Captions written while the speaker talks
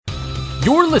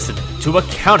You're listening to a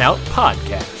Countout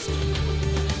Podcast.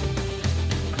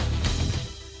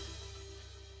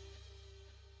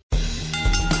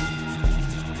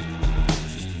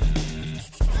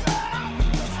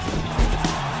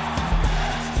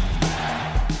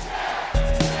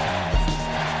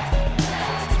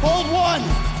 Hold one.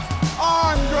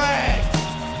 Arm drag.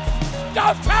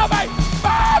 Don't tell me!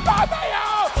 Mamma mia!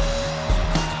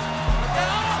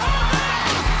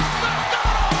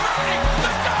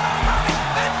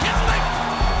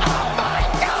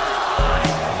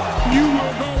 You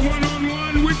will go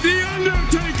one-on-one with The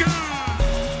Undertaker!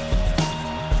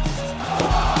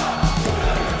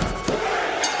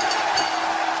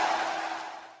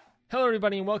 Hello,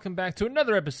 everybody, and welcome back to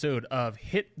another episode of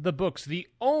Hit the Books, the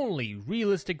only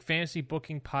realistic fantasy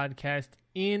booking podcast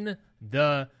in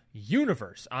the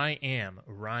universe. I am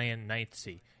Ryan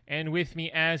Knightsey, and with me,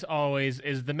 as always,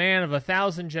 is the man of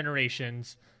 1,000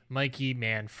 generations, Mikey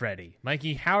Manfredi.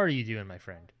 Mikey, how are you doing, my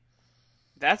friend?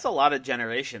 That's a lot of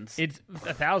generations. It's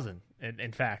 1,000,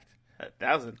 in fact.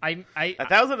 1,000. I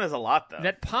 1,000 is a lot, though.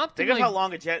 that popped Think in of my... how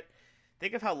long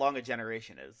a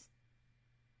generation is.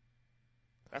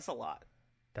 That's a lot.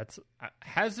 That's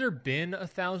has there been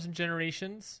 1,000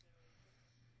 generations?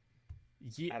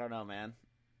 I don't know, man.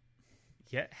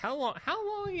 Yeah. How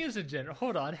long is a gen?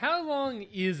 Hold on. How long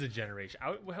is a generation?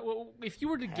 If you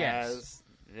were to guess, Has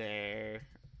there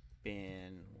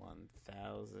been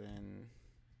 1,000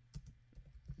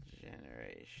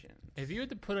 generations? if you had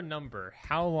to put a number,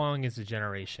 how long is a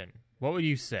generation? What would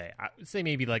you say? I would say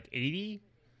maybe like 80.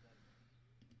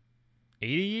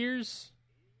 80 years?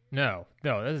 No,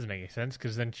 that doesn't make any sense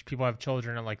because then people have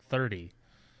children at like 30.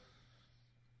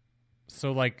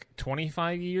 So like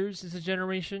 25 years is a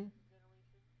generation?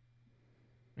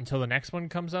 Until the next one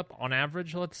comes up, on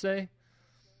average, let's say.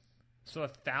 So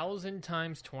 1,000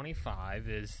 times 25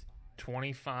 is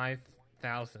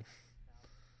 25,000.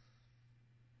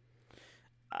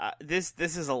 This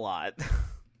is a lot.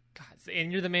 God,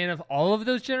 and you're the man of all of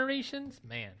those generations?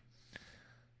 Man.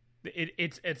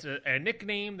 It's a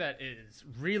nickname that is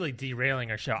really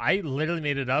derailing our show. I literally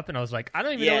made it up, and I was like, I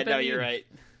don't even know what that means. You're right.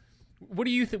 What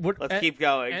do you think? Let's keep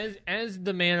going. As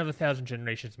the man of 1,000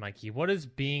 generations, Mikey, what does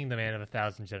being the man of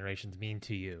 1,000 generations mean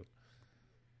to you?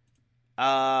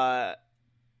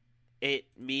 It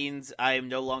means I am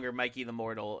no longer Mikey the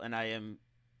Mortal, and I am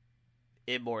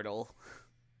immortal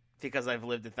because I've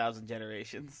lived 1,000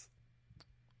 generations.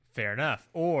 Fair enough.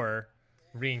 Or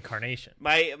reincarnation.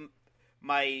 My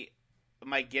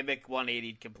gimmick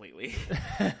 180'd completely.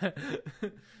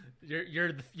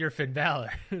 You're Finn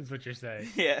Balor, is what you're saying.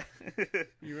 Yeah.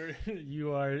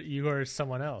 You are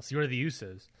someone else. You are the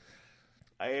Usos.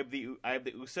 I am the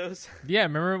Usos. Yeah,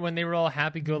 remember when they were all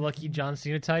happy-go-lucky John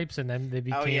Cena types, and then they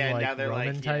became now they're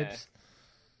Roman like, types,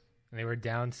 and they were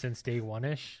down since day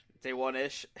one-ish. Day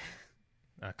one-ish.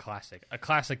 A classic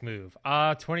move.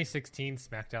 2016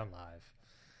 SmackDown Live.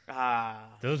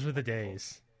 Those were the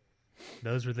days.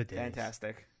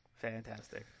 Fantastic.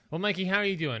 Well, Mikey, how are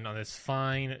you doing on this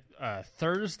fine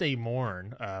Thursday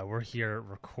morn? We're here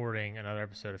recording another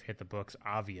episode of Hit the Books,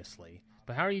 obviously.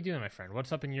 But how are you doing, my friend?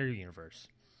 What's up in your universe?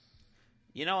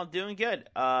 You know, I'm doing good.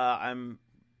 I'm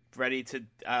ready to...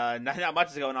 not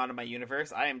much is going on in my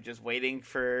universe. I am just waiting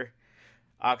for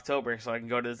October so I can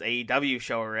go to this AEW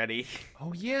show already.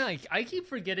 Oh, yeah. I keep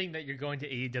forgetting that you're going to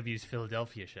AEW's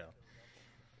Philadelphia show.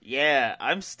 Yeah,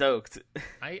 I'm stoked.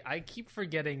 I keep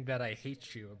forgetting that I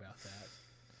hate you about that.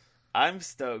 I'm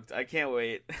stoked. I can't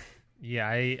wait. Yeah,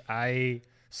 I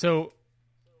so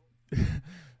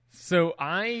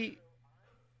I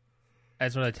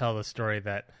just want to tell the story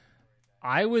that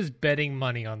I was betting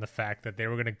money on the fact that they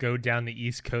were going to go down the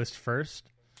East Coast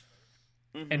first.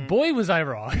 Mm-hmm. And boy, was I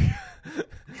wrong.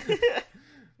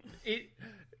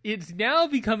 It's now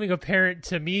becoming apparent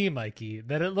to me, Mikey,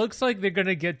 that it looks like they're going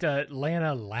to get to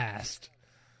Atlanta last.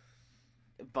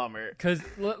 Bummer. Because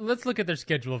let's look at their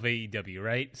schedule of AEW,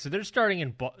 right? So they're starting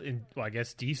in I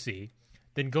guess, D.C.,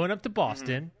 then going up to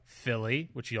Boston,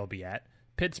 Philly, which you'll be at,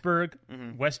 Pittsburgh,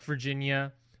 West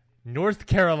Virginia, North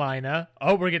Carolina.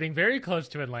 Oh, we're getting very close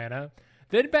to Atlanta.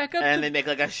 Then back up and they make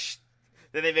like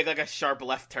a sharp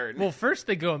left turn. Well, first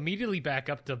they go immediately back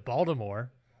up to Baltimore,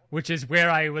 which is where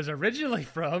I was originally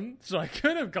from, so I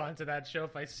could have gone to that show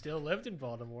if I still lived in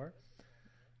Baltimore.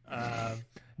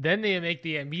 Then they make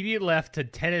the immediate left to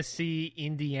Tennessee,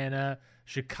 Indiana,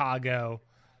 Chicago,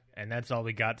 and that's all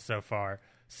we got so far.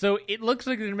 So it looks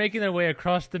like they're making their way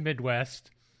across the Midwest.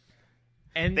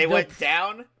 And they went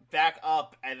down, back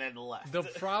up, and then left. They'll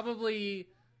probably,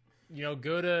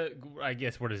 go to, I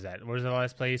guess, what is that? What is the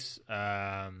last place?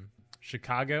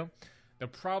 Chicago. They'll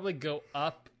probably go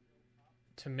up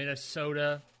to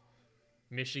Minnesota,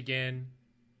 Michigan,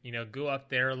 go up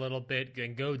there a little bit,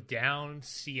 and go down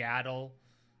Seattle,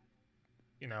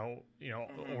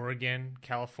 Oregon,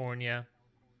 California.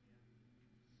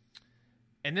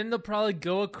 And then they'll probably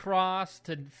go across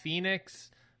to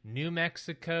Phoenix, New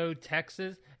Mexico,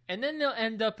 Texas, and then they'll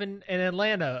end up in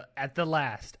Atlanta at the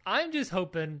last. I'm just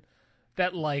hoping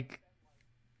that,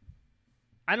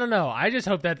 I don't know. I just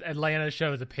hope that Atlanta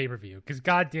show is a pay-per-view, because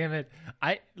God damn it,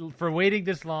 for waiting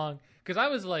this long, because I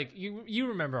was like, you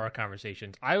remember our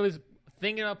conversations. I was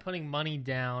thinking about putting money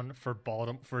down for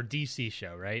for DC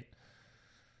show, right?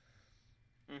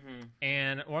 Mm-hmm.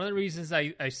 And one of the reasons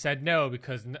I said no,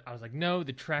 because I was like, no,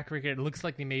 the track record, it looks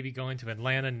like they may be going to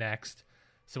Atlanta next.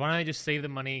 So why don't I just save the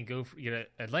money and go get an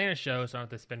Atlanta show, so I don't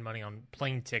have to spend money on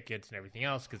plane tickets and everything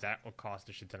else, because that will cost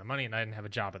a shit ton of money, and I didn't have a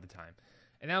job at the time.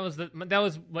 And that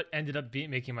was what ended up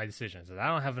making my decision. So I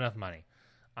don't have enough money.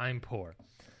 I'm poor.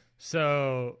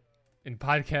 So, and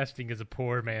podcasting is a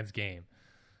poor man's game.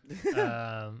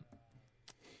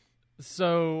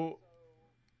 So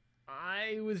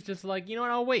I was just like, you know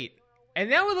what, I'll wait. And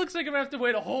now it looks like I'm going to have to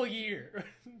wait a whole year.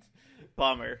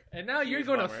 Bummer. And now you're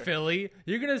going to Philly.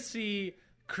 You're going to see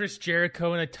Chris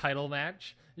Jericho in a title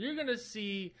match. You're going to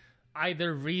see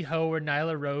either Riho or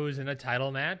Nyla Rose in a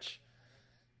title match.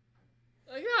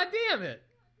 Like, God damn it.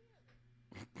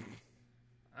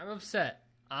 I'm upset.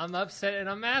 I'm upset and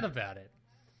I'm mad about it.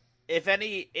 If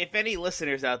any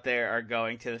listeners out there are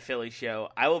going to the Philly show,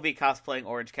 I will be cosplaying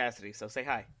Orange Cassidy, so say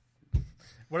hi.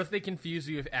 What if they confuse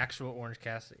you with actual Orange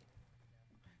Cassidy?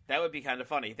 That would be kind of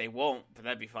funny. They won't, but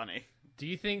that'd be funny. Do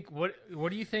you think what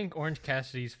do you think Orange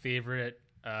Cassidy's favorite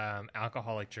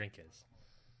alcoholic drink is?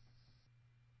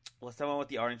 What's the one with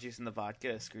the orange juice and the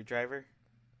vodka? A screwdriver?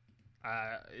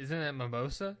 Isn't it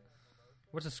mimosa?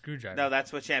 What's a screwdriver? No,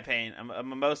 that's with champagne. A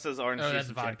mimosa's orange juice that's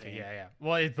and vodka. champagne. Yeah.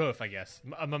 Well, it's both, I guess.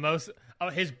 A mimosa. Oh,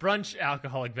 his brunch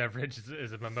alcoholic beverage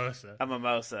is a mimosa. A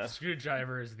mimosa.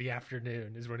 Screwdriver is the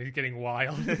afternoon. Is when he's getting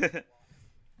wild. When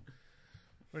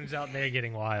he's out there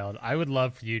getting wild. I would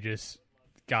love for you just,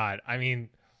 God. I mean,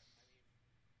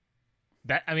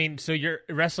 so your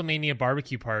WrestleMania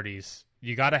barbecue parties,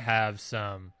 you got to have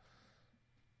some.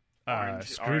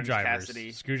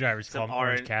 Screwdrivers. Screwdrivers called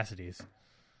Orange Cassidy's.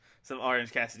 Some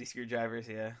Orange Cassidy screwdrivers,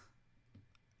 yeah.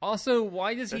 Also,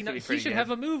 why does he not? He should have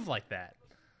a move like that.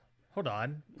 Hold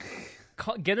on.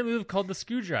 Get a move called the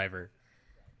screwdriver.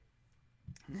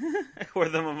 Or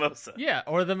the mimosa. Yeah,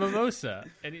 or the mimosa.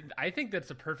 And I think that's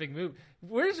a perfect move.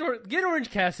 Get Orange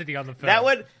Cassidy on the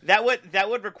phone. That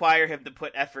would require him to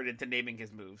put effort into naming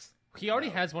his moves. He already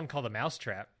has one called a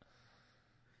mousetrap.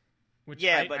 Which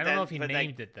yeah, I don't know if he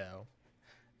named it, though.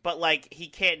 But, he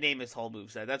can't name his whole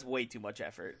moveset. That's way too much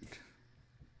effort.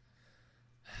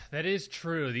 That is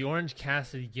true. The Orange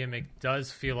Cassidy gimmick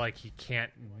does feel like he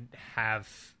can't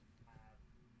have,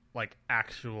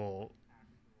 actual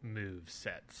move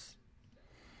sets.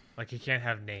 He can't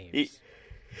have names.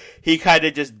 He kind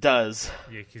of just does.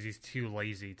 Yeah, because he's too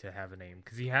lazy to have a name.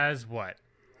 Because he has what?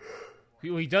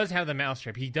 He does have the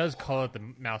mousetrap. He does call it the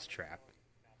mousetrap.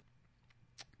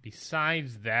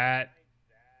 Besides that,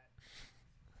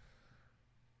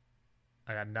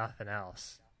 I got nothing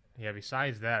else. Yeah,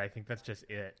 besides that, I think that's just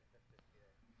it.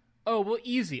 Oh, well,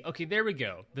 easy. Okay, there we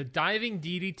go. The diving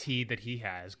DDT that he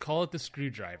has, call it the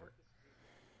screwdriver.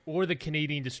 Or the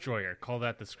Canadian Destroyer, call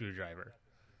that the screwdriver.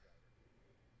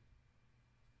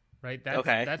 Right?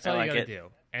 That's all you gotta do.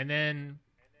 And then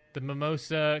the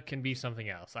mimosa can be something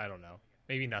else. I don't know.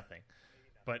 Maybe nothing.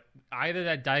 But either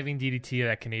that diving DDT or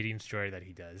that Canadian Destroyer that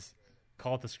he does,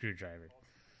 call it the screwdriver.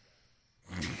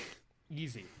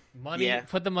 Easy. Money. Yeah.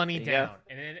 Put the money down,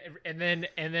 and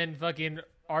then fucking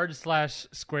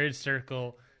r/squared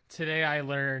circle. Today I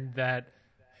learned that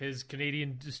his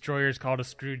Canadian Destroyer is called a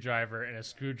screwdriver, and a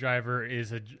screwdriver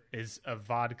is a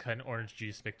vodka and orange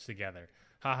juice mixed together.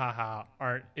 Ha ha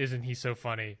ha! Isn't he so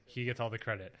funny? He gets all the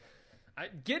credit.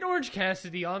 Get Orange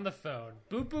Cassidy on the phone.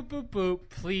 Boop, boop, boop, boop.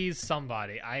 Please,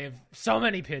 somebody. I have so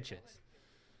many pitches.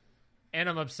 And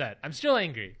I'm upset. I'm still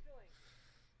angry.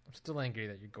 I'm still angry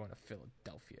that you're going to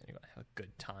Philadelphia and you're going to have a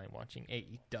good time watching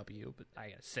AEW, but I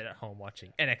got to sit at home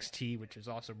watching NXT, which is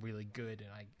also really good,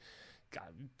 and I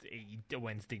got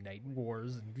Wednesday Night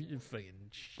Wars and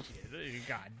fucking shit.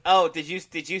 God. Oh, did you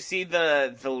see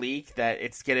the leak that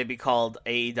it's going to be called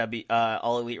AEW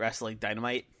All Elite Wrestling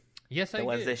Dynamite? Yes, I did. The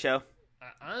Wednesday show?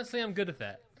 Honestly, I'm good at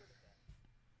that.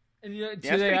 And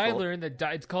today I learned that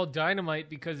it's called Dynamite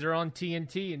because they're on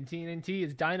TNT, and TNT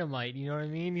is Dynamite. You know what I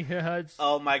mean? Yeah,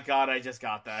 oh my God, I just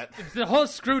got that. It's the whole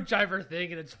screwdriver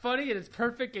thing, and it's funny, and it's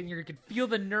perfect, and you can feel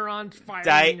the neurons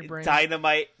firing in your brain.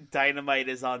 Dynamite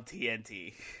is on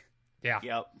TNT. Yeah.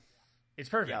 Yep. It's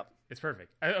perfect. Yep. It's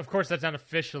perfect. Of course, that's not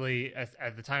officially,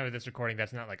 at the time of this recording,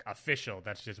 that's not like official.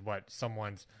 That's just what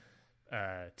someone's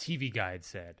TV guide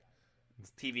said.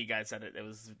 TV guide said it. It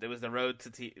was the road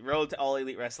to All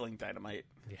Elite Wrestling Dynamite.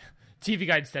 Yeah. TV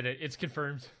guide said it. It's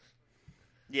confirmed.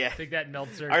 Yeah. Take that,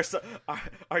 Meltzer. Our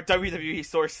WWE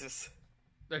sources.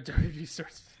 Our WWE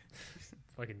sources.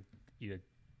 Fucking eat a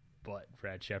butt,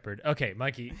 Brad Shepard. Okay,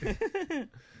 Mikey.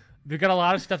 We've got a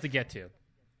lot of stuff to get to.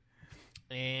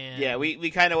 And yeah, we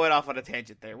kind of went off on a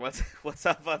tangent there. What's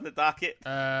up on the docket?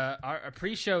 Our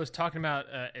pre-show is talking about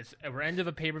we're end of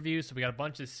a pay-per-view, so we got a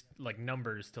bunch of like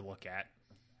numbers to look at.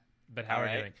 But how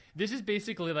we're doing. This is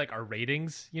basically like our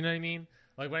ratings. You know what I mean?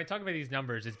 Like when I talk about these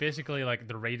numbers, it's basically like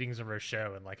the ratings of our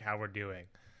show and like how we're doing.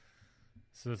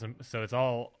 So it's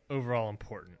all overall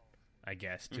important, I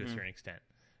guess, to a certain extent.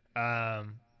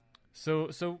 So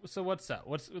what's up?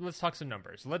 Let's talk some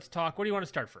numbers. Let's talk. What do you want to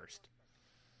start first?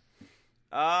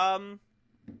 I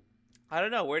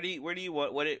don't know. Where do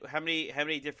you how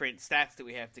many different stats do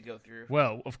we have to go through?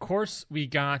 Well, of course, we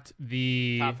got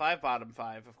the top 5, bottom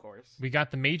 5, of course. We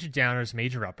got the major downers,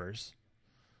 major uppers.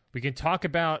 We can talk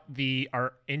about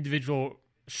our individual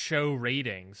show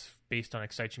ratings based on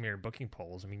Excite Your Mirror booking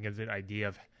polls, and we can give an idea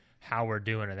of how we're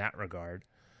doing in that regard.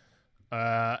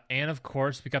 And of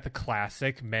course, we got the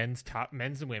classic men's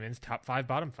and women's top 5,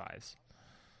 bottom 5s.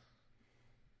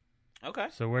 Okay.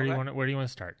 So where do you want to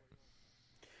start?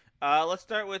 Let's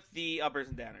start with the uppers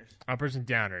and downers. Uppers and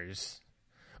downers.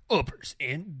 Uppers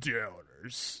and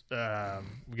downers.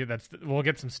 We'll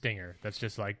get some stinger. That's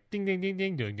just like ding ding ding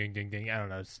ding ding ding ding ding. I don't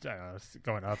know. It's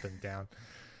going up and down.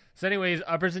 So, anyways,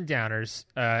 uppers and downers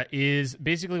is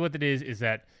basically what it is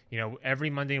that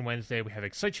every Monday and Wednesday we have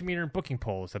Excite Your Meter and booking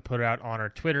polls that put out on our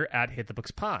Twitter at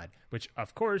HitTheBooksPod, which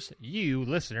of course you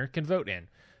listener can vote in.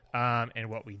 And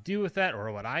what we do with that,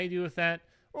 or what I do with that,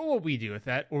 or what we do with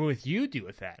that, or what you do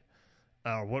with that,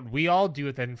 what we all do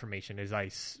with that information is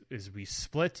we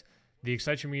split the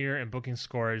Excite Your Meter and booking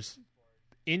scores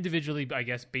individually, I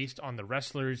guess, based on the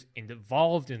wrestlers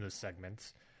involved in the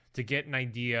segments to get an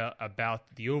idea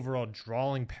about the overall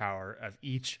drawing power of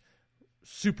each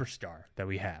superstar that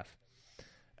we have.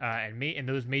 And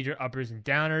those major uppers and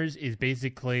downers is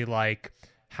basically like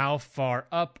how far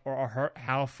up or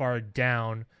how far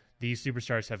down these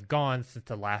superstars have gone since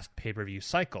the last pay-per-view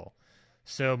cycle.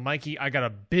 So, Mikey, I got a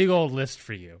big old list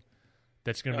for you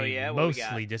that's going to be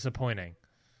mostly disappointing.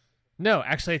 No,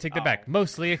 actually, I take that back.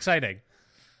 Mostly exciting.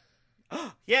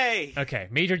 Yay! Okay,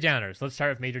 major downers. Let's start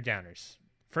with major downers.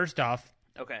 First off,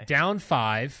 okay, down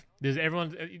 5.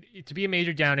 To be a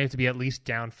major down, you have to be at least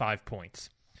down 5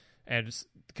 points. And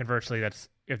conversely, you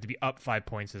have to be up 5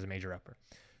 points as a major upper.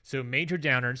 So, major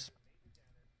downers,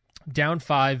 down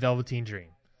 5, Velveteen Dream.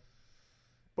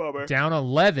 Bummer. Down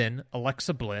 11,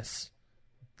 Alexa Bliss.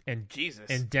 And Jesus.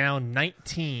 And down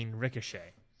 19,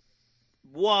 Ricochet.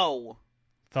 Whoa.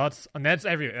 Thoughts? And that's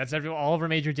all of our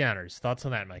major downers. Thoughts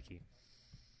on that, Mikey?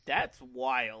 That's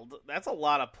wild. That's a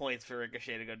lot of points for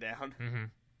Ricochet to go down.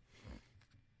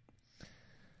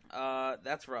 Mm-hmm.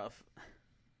 That's rough.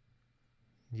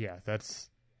 Yeah, that's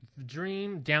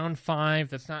Dream down 5.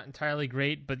 That's not entirely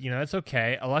great, but that's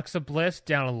okay. Alexa Bliss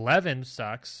down 11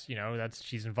 sucks.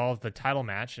 She's involved in the title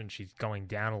match and she's going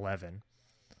down 11.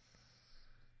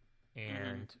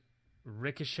 And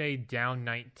Ricochet down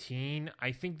 19.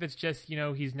 I think that's just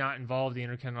he's not involved in the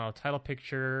Intercontinental title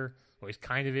picture. Well, he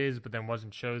kind of is, but then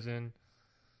wasn't chosen.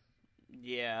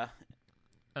 Yeah.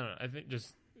 I don't know. I think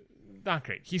just not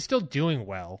great. He's still doing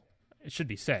well. It should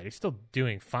be said. He's still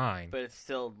doing fine. But it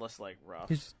still looks like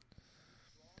rough.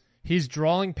 His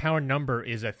drawing power number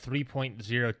is a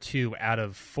 3.02 out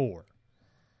of 4.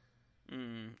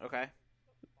 Okay.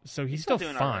 So he's still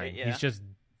doing fine. All right, yeah.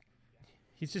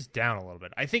 He's just down a little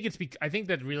bit. I think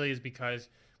that really is because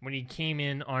when he came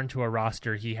in onto a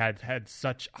roster, he had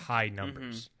such high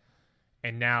numbers.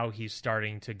 And now he's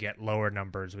starting to get lower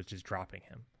numbers, which is dropping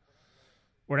him.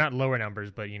 Or not lower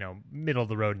numbers, but middle of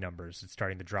the road numbers. It's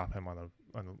starting to drop him on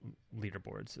the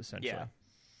leaderboards essentially. Yeah.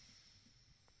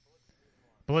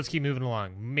 But let's keep moving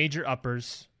along. Major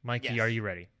uppers, Mikey, Are you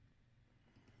ready?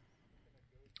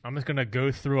 I'm just gonna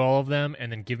go through all of them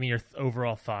and then give me your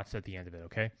overall thoughts at the end of it,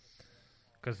 okay?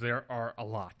 Because there are a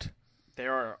lot.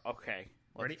 There are. Okay,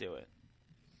 let's ready? Do it.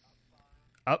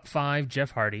 Up 5,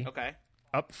 Jeff Hardy. Okay.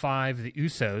 Up 5, the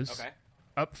Usos. Okay.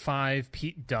 Up 5,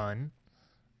 Pete Dunne.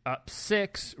 Up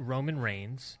 6, Roman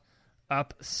Reigns.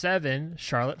 Up 7,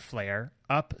 Charlotte Flair.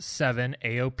 Up 7,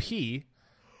 AOP.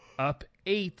 Up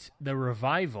 8, The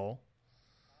Revival.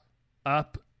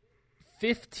 Up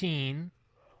 15,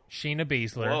 Shayna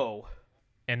Baszler. Whoa.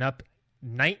 And up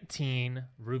 19,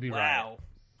 Ruby Riott. Wow.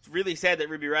 really sad that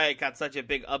Ruby Riott got such a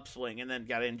big upswing and then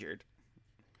got injured.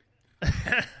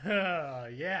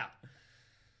 Yeah.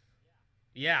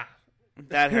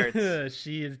 That hurts.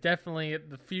 She is definitely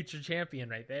the future champion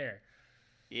right there.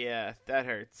 Yeah, that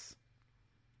hurts.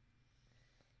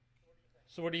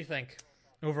 So what do you think?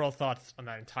 Overall thoughts on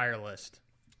that entire list?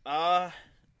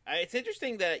 It's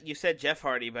interesting that you said Jeff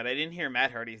Hardy, but I didn't hear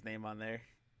Matt Hardy's name on there.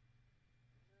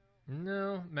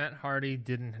 No, Matt Hardy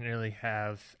didn't really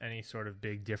have any sort of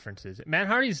big differences. Matt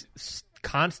Hardy's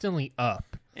constantly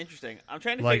up. Interesting. I'm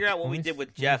trying to Like, figure out what we let me did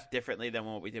with Jeff differently than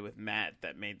what we did with Matt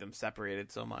that made them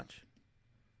separated so much.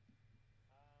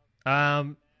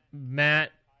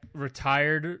 Matt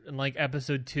retired in like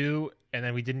episode 2, and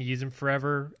then we didn't use him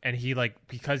forever. And he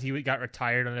because he got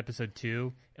retired on episode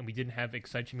 2, and we didn't have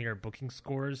Excitometer booking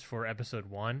scores for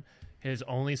episode 1. His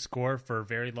only score for a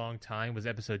very long time was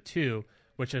episode 2,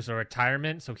 which is a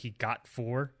retirement. So he got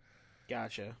 4.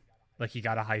 Gotcha. Like he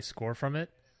got a high score from it,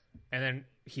 and then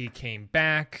he came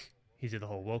back. He did the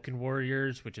whole Woken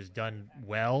Warriors, which is done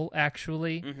well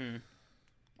actually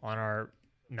on our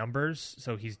numbers.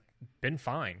 So he's been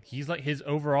fine. He's like his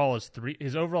overall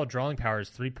drawing power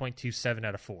is 3.27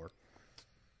 out of 4.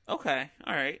 Okay,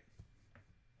 all right.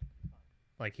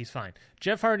 Like he's fine.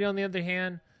 Jeff Hardy, on the other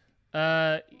hand,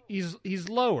 he's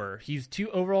lower. He's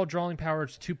overall drawing power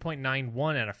is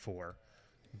 2.91 out of 4.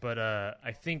 But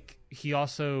I think he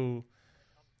also,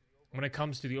 when it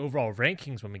comes to the overall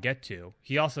rankings, when we get to,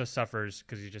 he also suffers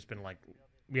because he's just been like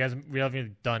we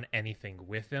haven't done anything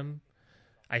with him.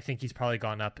 I think he's probably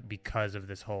gone up because of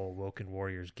this whole Woken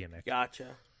Warriors gimmick.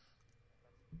 Gotcha.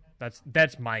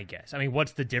 That's my guess. I mean,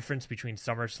 what's the difference between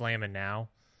SummerSlam and now?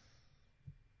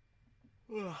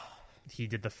 He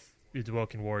did the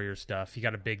Woken Warrior stuff. He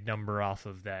got a big number off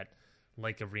of that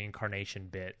Lake of Reincarnation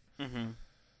bit. Mm-hmm.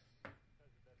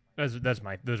 Those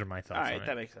are my thoughts. All right, on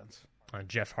that it. makes sense. On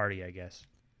Jeff Hardy, I guess.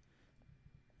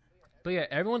 But yeah,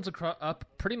 everyone's up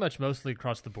pretty much mostly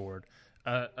across the board.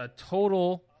 A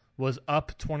total was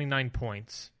up 29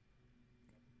 points.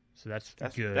 So that's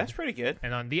good. That's pretty good.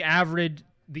 And on the average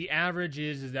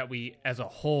is that we, as a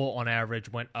whole, on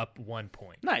average, went up 1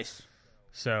 point. Nice.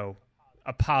 So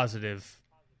a positive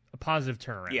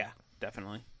turnaround. Yeah,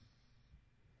 definitely.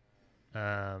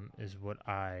 Is what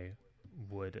I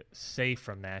would say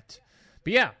from that.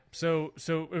 But yeah, so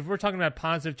if we're talking about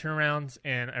positive turnarounds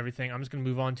and everything, I'm just going to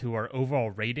move on to our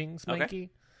overall ratings, Mikey.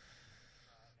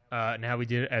 And how we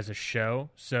did it as a show.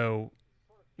 So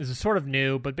this is sort of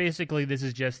new, but basically this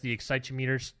is just the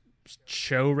Excitometer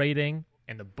show rating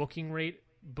and the booking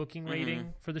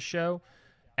rating for the show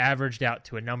averaged out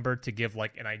to a number to give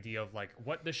like an idea of like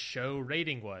what the show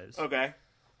rating was. Okay.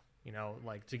 You know,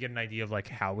 like to get an idea of like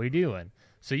how we're doing.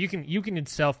 So you can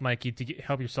itself, Mikey, to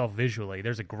help yourself visually.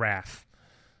 There's a graph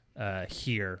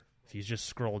here. If you just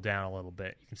scroll down a little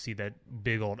bit, you can see that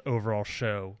big old overall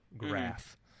show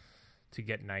graph to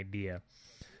get an idea.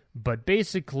 But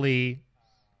basically,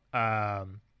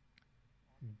 on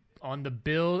the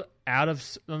build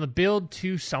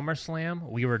to SummerSlam,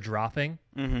 we were dropping.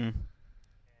 Mm-hmm.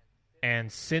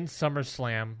 And since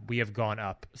SummerSlam, we have gone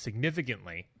up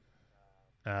significantly.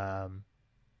 All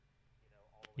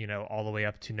the way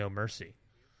up to No Mercy.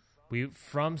 We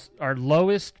from our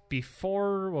lowest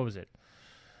before, what was it?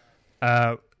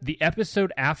 The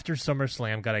episode after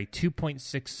SummerSlam got a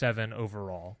 2.67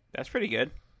 overall. That's pretty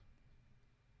good.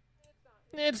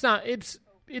 It's not. It's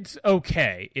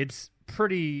okay. It's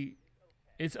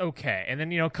okay. And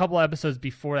then a couple episodes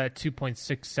before that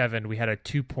 2.67, we had a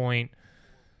 2.41.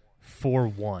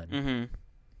 Mm-hmm.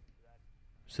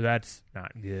 So that's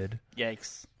not good.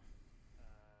 Yikes.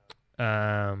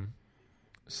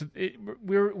 So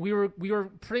we were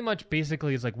pretty much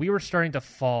basically, it's like we were starting to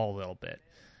fall a little bit,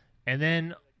 and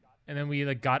then we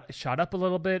like got shot up a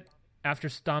little bit after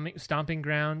Stomping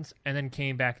Grounds, and then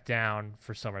came back down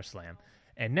for SummerSlam,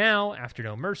 and now after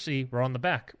No Mercy, we're on the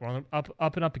back, we're on the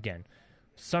up and up again.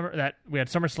 We had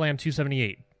SummerSlam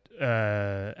 278,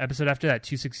 episode after that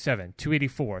 267,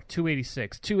 284,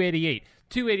 286, 288,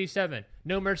 287.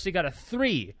 No Mercy got a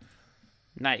 3.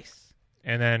 Nice.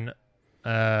 And then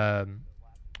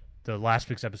the last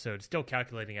week's episode, still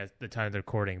calculating at the time of the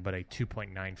recording, but a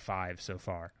 2.95 so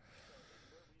far.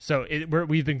 So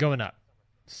we've been going up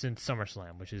since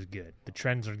SummerSlam, which is good. The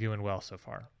trends are doing well so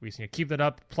far. We just need to keep that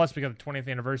up. Plus, we got the 20th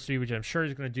anniversary, which I'm sure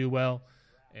is going to do well.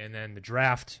 And then the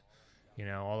draft,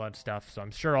 all that stuff. So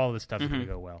I'm sure all of this stuff is going to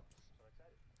go well.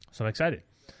 So I'm excited.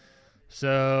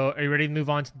 So are you ready to move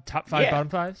on to the top 5, bottom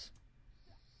 5s?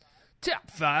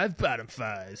 Top 5, bottom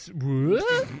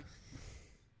 5s.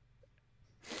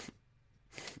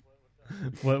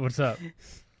 What's up?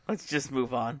 Let's just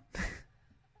move on.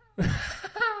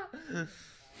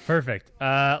 Perfect.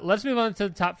 Let's move on to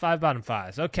the top 5, bottom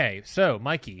 5s. Okay, so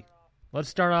Mikey, let's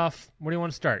start off. Where do you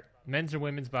want to start? Men's or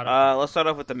women's bottom? Let's start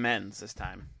off with the men's this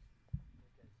time.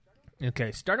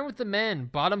 Okay, starting with the men,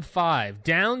 bottom 5,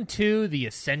 down to the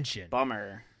Ascension.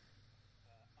 Bummer.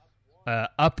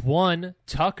 Up 1,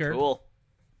 Tucker. Cool.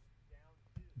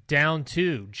 Down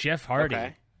 2, Jeff Hardy.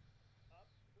 Okay.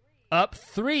 Up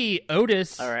 3,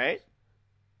 Otis. All right.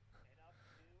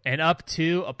 And up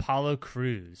 2, Apollo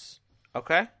Crews.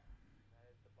 Okay.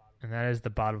 And that is the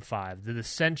bottom 5. The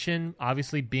Ascension,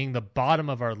 obviously, being the bottom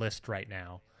of our list right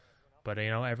now. But,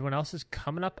 everyone else is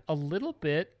coming up a little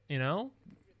bit,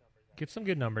 Get some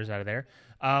good numbers out of there.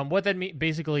 What that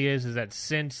basically is that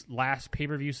since last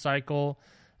pay-per-view cycle,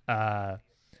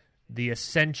 the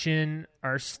Ascension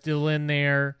are still in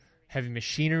there. Heavy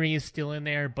Machinery is still in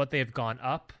there, but they have gone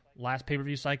up. Last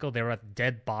pay-per-view cycle, they were at the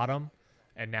dead bottom,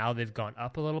 and now they've gone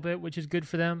up a little bit, which is good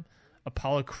for them.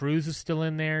 Apollo Crews is still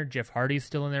in there. Jeff Hardy's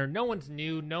still in there. No one's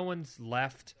new. No one's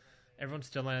left. Everyone's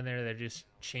still in there. They're just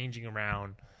changing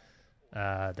around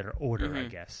their order, I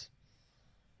guess.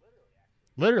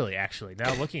 Literally, actually,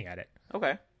 now looking at it.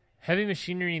 Okay. Heavy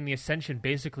Machinery and the Ascension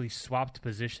basically swapped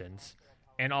positions,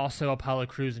 and also Apollo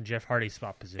Crews and Jeff Hardy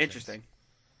swapped positions. Interesting.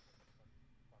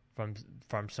 From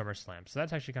SummerSlam. So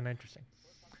that's actually kind of interesting.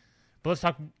 But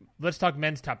let's talk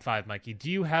men's top 5, Mikey.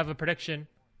 Do you have a prediction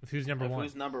of who's number 1?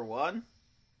 Who's number 1?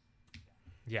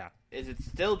 Yeah. Is it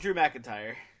still Drew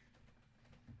McIntyre?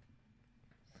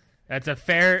 That's a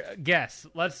fair guess.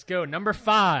 Let's go. Number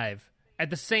 5,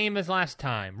 at the same as last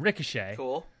time, Ricochet.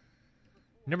 Cool.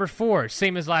 Number 4,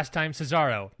 same as last time,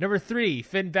 Cesaro. Number 3,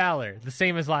 Finn Balor, the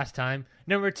same as last time.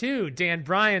 Number 2, Dan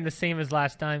Bryan, the same as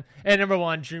last time. And number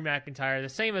 1, Drew McIntyre, the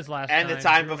same as last time. And the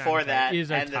time Drew before McIntyre that.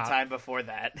 is our And the top. time before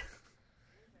that.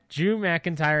 Drew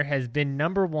McIntyre has been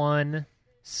number 1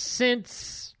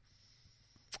 since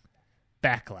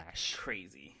Backlash.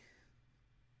 Crazy.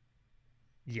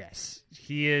 Yes,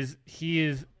 he is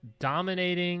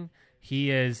dominating.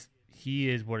 He is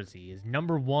what is he? He is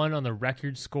number 1 on the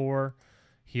record score.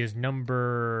 He is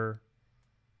number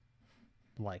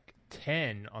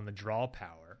 10 on the draw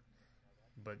power.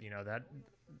 But that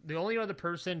the only other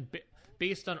person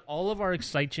based on all of our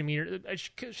Excite meter, I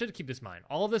should keep this in mind.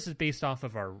 All of this is based off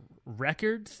of our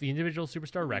records, the individual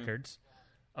superstar records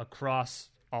across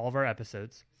all of our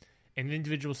episodes, and the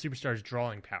individual superstars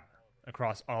drawing power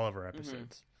across all of our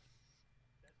episodes.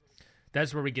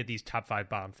 That's where we get these top 5,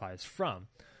 bottom 5s from.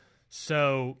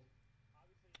 So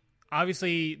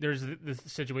obviously there's the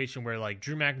situation where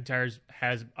Drew McIntyre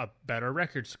has a better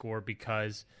record score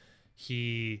because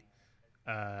he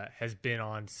has been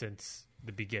on since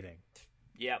the beginning.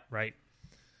 Yep. Right?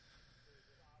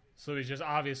 So he's just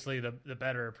obviously the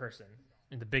better person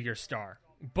and the bigger star.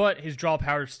 But his draw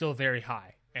power is still very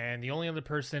high. And the only other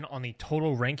person on the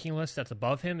total ranking list that's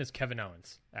above him is Kevin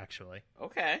Owens, actually.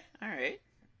 Okay. All right.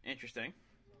 Interesting.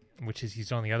 Which is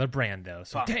he's on the other brand, though.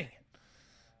 So dang it.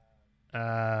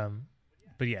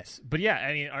 But yeah,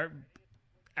 I mean,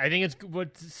 I think it's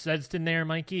what says in there,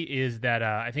 Mikey, is that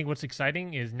I think what's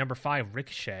exciting is number 5,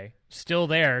 Ricochet, still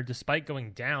there despite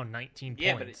going down 19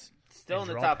 Yeah, points. but it's still in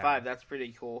the draw top power. 5. That's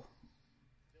pretty cool.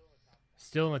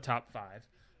 Still in the top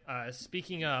 5.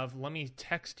 Speaking of, let me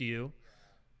text you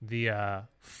the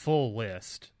full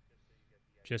list,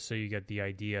 just so you get the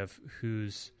idea of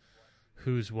who's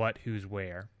what, who's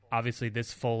where. Obviously,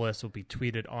 this full list will be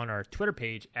tweeted on our Twitter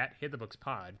page at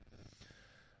HitTheBooksPod.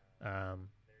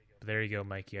 There you go,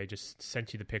 Mikey. I just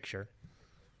sent you the picture.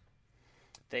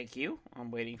 Thank you. I'm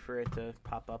waiting for it to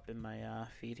pop up in my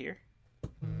feed here.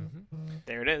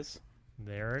 There it is.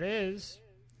 There it is.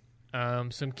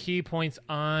 Some key points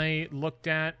I looked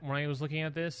at when I was looking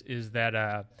at this is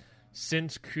that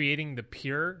since creating the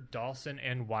Pure, Dawson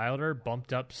and Wilder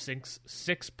bumped up six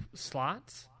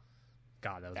slots.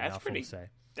 God, that was a mouthful to say.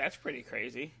 That's pretty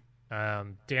crazy.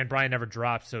 Dan Bryan never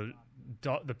dropped, so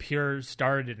the Pure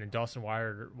started and Dawson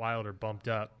Wilder bumped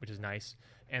up, which is nice.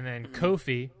 And then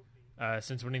Kofi,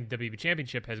 since winning the WWE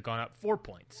Championship, has gone up 4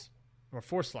 points, or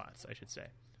 4 slots, I should say.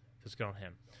 So it's going on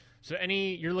him. So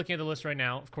you're looking at the list right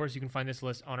now. Of course, you can find this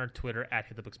list on our Twitter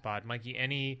at HitTheBooksPod. Mikey,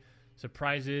 any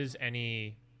surprises,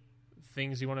 any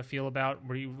things you want to feel about?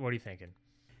 What are you thinking?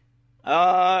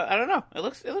 I don't know. It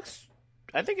looks.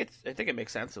 I think it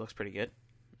makes sense. It looks pretty good.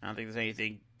 I don't think there's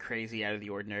anything crazy out of the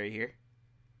ordinary here.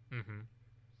 Mm-hmm.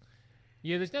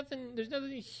 Yeah, there's nothing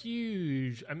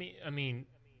huge. I mean,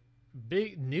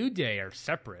 Big New Day are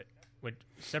separate.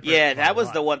 Yeah, that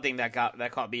was the one thing that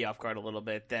caught me off guard a little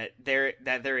bit. That they're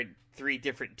in 3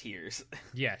 different tiers.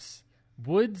 Yes,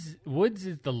 Woods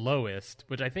is the lowest,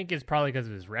 which I think is probably because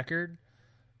of his record.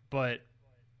 But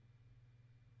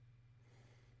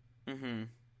Mm-hmm.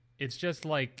 It's just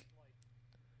like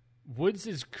Woods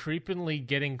is creepingly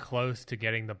getting close to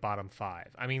getting the bottom 5.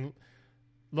 I mean,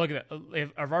 look at that.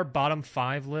 If of our bottom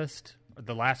 5 list,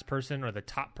 the last person or the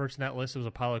top person that list was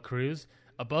Apollo Crews.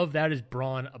 Above that is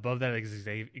Braun. Above that is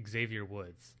Xavier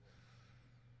Woods.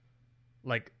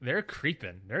 Like, they're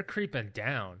creeping. They're creeping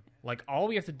down. Like, all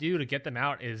we have to do to get them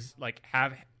out is, like,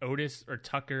 have Otis or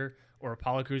Tucker or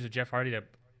Apollo Crews or Jeff Hardy to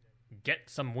get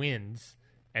some wins,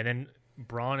 and then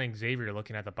Braun and Xavier are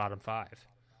looking at the bottom 5.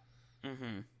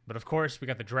 Mm-hmm. But, of course, we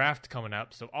got the draft coming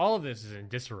up, so all of this is in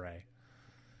disarray.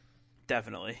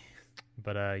 Definitely.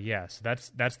 But, yeah, so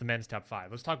that's the men's top 5.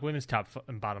 Let's talk women's top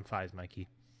and bottom 5s, Mikey.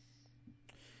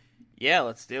 Yeah,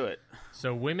 let's do it.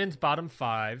 So, women's bottom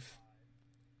 5...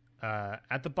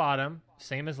 at the bottom,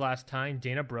 same as last time,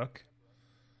 Dana Brooke.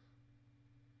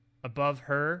 Above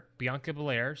her, Bianca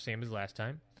Belair, same as last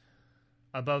time.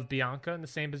 Above Bianca in the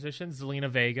same position, Zelina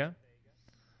Vega.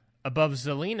 Above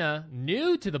Zelina,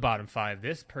 new to the bottom 5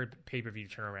 this pay-per-view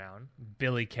turnaround,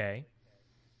 Billie Kay.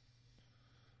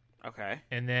 Okay.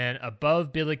 And then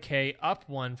above Billie Kay, up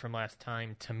 1 from last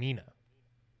time, Tamina.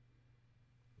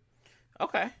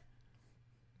 Okay.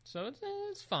 So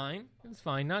it's fine. It's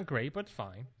fine. Not great, but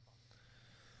fine.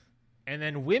 And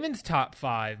then women's top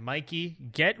 5, Mikey,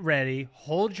 get ready.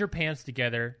 Hold your pants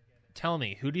together. Tell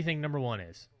me, who do you think number 1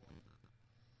 is?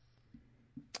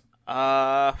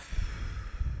 Tough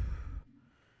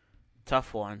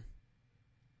one.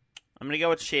 I'm going to go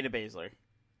with Shayna Baszler.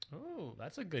 Oh,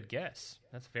 that's a good guess.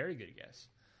 That's a very good guess.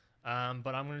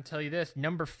 But I'm going to tell you this.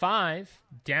 Number 5,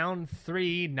 down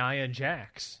 3, Nia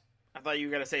Jax. I thought you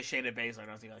were going to say Shayna Baszler, and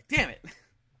I was like, damn it.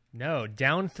 No,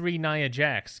 down 3, Nia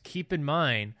Jax. Keep in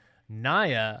mind,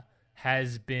 Nia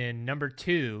has been number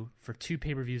 2 for 2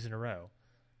 pay-per-views in a row.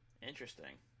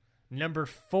 Interesting. Number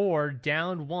 4,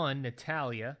 down 1,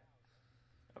 Natalya.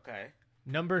 Okay.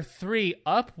 Number 3,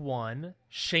 up 1,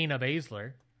 Shayna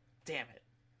Baszler. Damn it.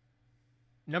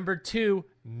 Number 2,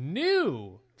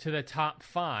 new to the top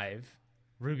 5,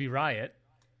 Ruby Riott.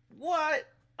 What?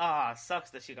 Sucks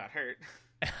that she got hurt.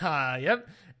 Yep.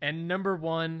 And number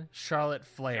 1, Charlotte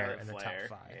Flair Charlotte in the Flair.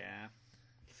 top 5. Yeah.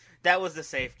 That was the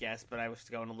safe guess, but I was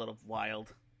going a little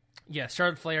wild. Yeah,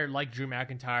 Charlotte Flair, like Drew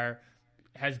McIntyre,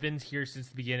 has been here since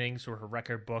the beginning, so her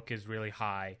record book is really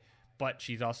high. But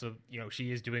she's also,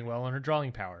 she is doing well on her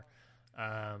drawing power.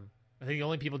 I think the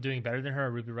only people doing better than her are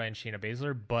Ruby Riott and Shayna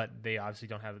Baszler, but they obviously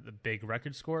don't have the big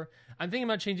record score. I'm thinking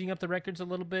about changing up the records a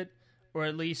little bit, or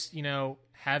at least,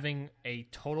 having a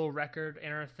total record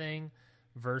in our thing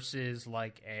versus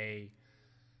like a,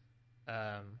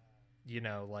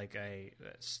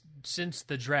 since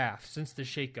the draft, since the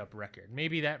shakeup record.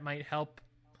 Maybe that might help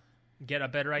get a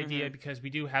better idea because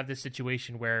we do have this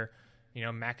situation where,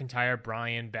 McIntyre,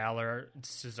 Bryan, Balor,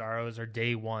 Cesaro's are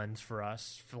day ones for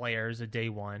us. Flair's a day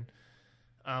one.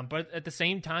 But at the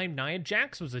same time, Nia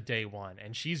Jax was a day one,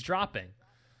 and she's dropping.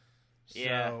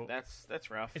 Yeah, So that's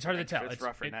rough. it's hard to tell. It's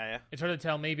rough for Nia. It's hard to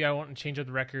tell. Maybe I want to change up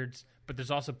the records, but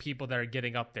there's also people that are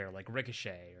getting up there, like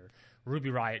Ricochet or Ruby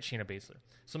Riott, Shayna Baszler.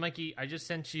 So, Mikey, I just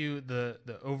sent you the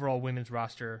overall women's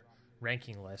roster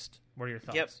ranking list. What are your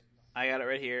thoughts? Yep, I got it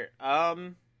right here.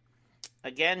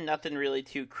 Again, nothing really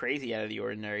too crazy out of the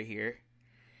ordinary here.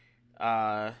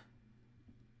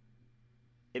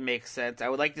 It makes sense. I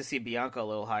would like to see Bianca a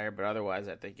little higher, but otherwise,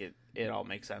 I think it all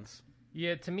makes sense.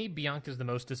 Yeah, to me, Bianca's the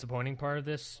most disappointing part of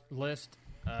this list.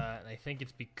 And I think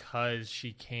it's because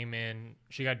she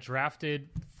got drafted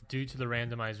due to the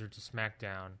randomizer to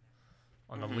SmackDown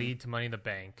on the lead to Money in the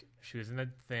Bank. She was in the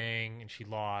thing, and she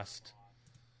lost.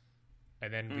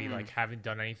 And then we haven't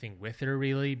done anything with her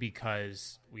really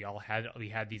because we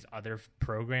had these other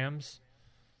programs.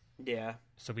 Yeah.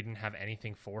 So we didn't have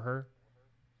anything for her.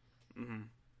 Mm-hmm.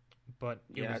 But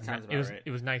that sounds about right.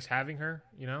 It was nice having her,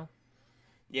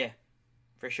 Yeah,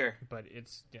 for sure. But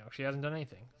it's she hasn't done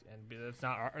anything, and that's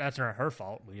not her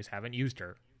fault. We just haven't used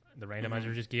her. The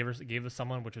randomizer just gave us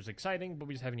someone, which was exciting, but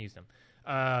we just haven't used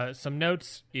them. Some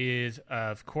notes is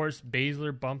of course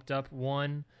Baszler bumped up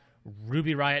 1,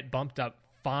 Ruby Riott bumped up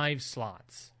 5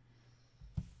 slots.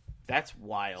 That's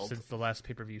wild. Since the last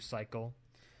pay-per-view cycle.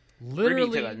 Ruby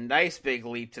took a nice big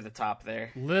leap to the top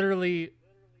there. Literally,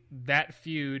 that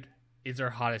feud is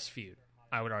our hottest feud,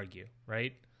 I would argue,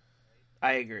 right?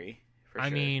 I agree. For sure.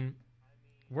 I mean,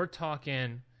 we're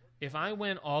talking, if I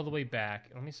went all the way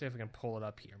back, let me see if I can pull it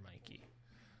up here, Mikey.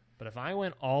 But if I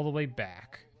went all the way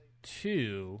back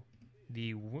to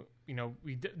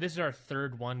this is our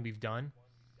third one we've done,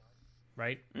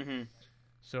 right? Mm-hmm.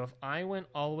 So if I went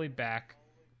all the way back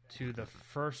to the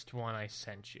first one I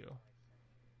sent you,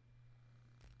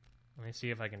 let me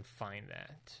see if I can find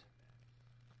that.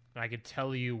 I could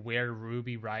tell you where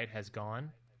Ruby Riott has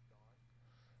gone.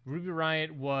 Ruby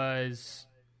Riott was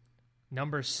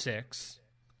number 6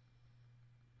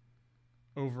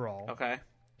 overall. Okay.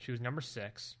 She was number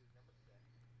 6.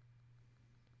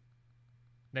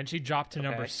 Then she dropped to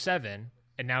number 7,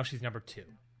 and now she's number 2.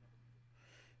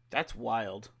 That's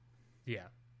wild. Yeah.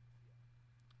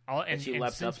 And she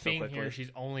leapt since up so being quickly. here, she's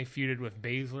only feuded with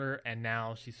Baszler, and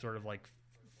now she's sort of like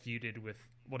feuded with.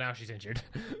 Well, now she's injured.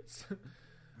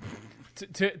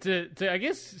 to I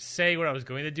guess say what I was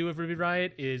going to do with Ruby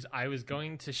Riott is I was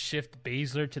going to shift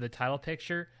Baszler to the title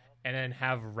picture, and then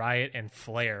have Riott and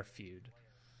Flair feud.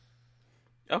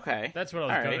 Okay. That's what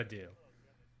I was going to do.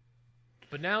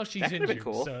 But now she's That could've been injured,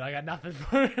 cool. so I got nothing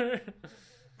for her.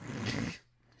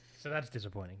 So that's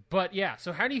disappointing. But yeah,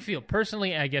 so how do you feel?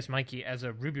 Personally, I guess, Mikey, as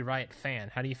a Ruby Riott fan,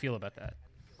 how do you feel about that?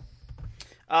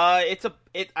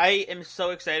 I am so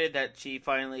excited that she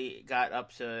finally got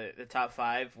up to the top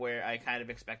 5 where I kind of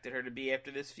expected her to be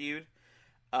after this feud.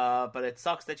 But it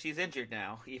sucks that she's injured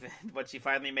now, even but she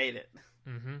finally made it.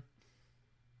 Mm-hmm.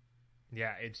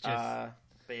 Yeah, it's just...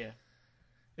 but yeah.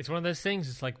 It's one of those things,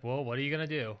 it's like, well, what are you going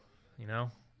to do? You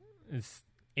know? It's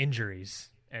injuries.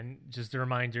 And just a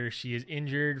reminder, she is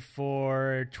injured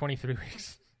for 23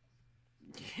 weeks.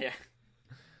 Yeah.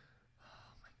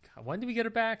 God, when did we get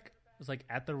her back? It was like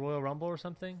at the Royal Rumble or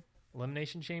something?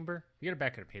 Elimination Chamber? We get her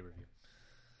back at a pay-per-view.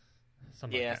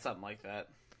 Something like that.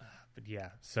 But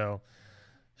yeah, so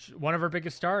one of our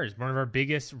biggest stars, one of our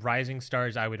biggest rising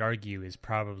stars, I would argue, is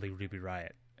probably Ruby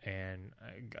Riott. And,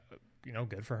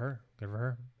 good for her. Good for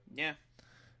her. Yeah.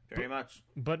 Very much.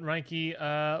 But Mikey,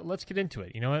 let's get into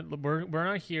it. You know what? We're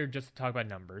not here just to talk about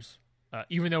numbers,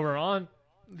 even though we're on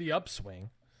the upswing.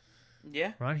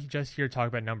 Yeah. We're not just here to talk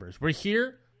about numbers. We're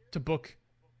here to book,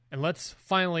 and let's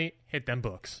finally hit them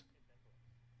books.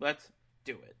 Let's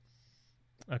do it.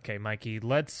 Okay, Mikey.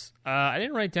 Let's. I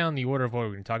didn't write down the order of what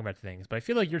we're going to talk about things, but I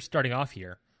feel like you're starting off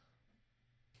here.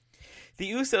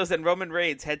 The Usos and Roman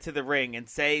Reigns head to the ring and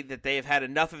say that they have had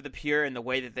enough of the pure in the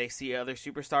way that they see other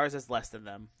superstars as less than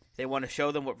them. They want to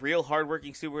show them what real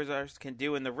hardworking superstars can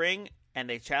do in the ring, and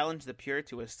they challenge the Pure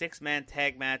to a 6-man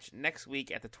tag match next week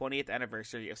at the 20th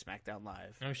anniversary of SmackDown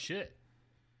Live. Oh, shit.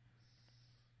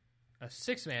 A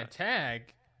 6-man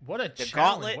tag? What a The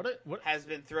challenge. gauntlet has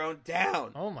been thrown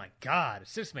down. Oh, my God. A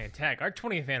 6-man tag. Our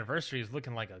 20th anniversary is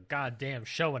looking like a goddamn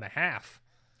show and a half.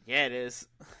 Yeah, it is.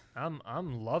 I'm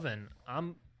loving.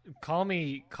 Call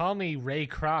me Ray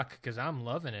Kroc because I'm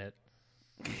loving it.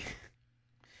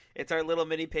 It's our little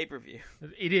mini pay-per-view.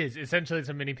 It is. Essentially, it's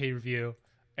a mini pay-per-view.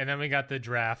 And then we got the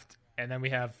draft. And then we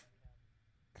have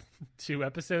 2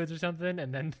 episodes or something.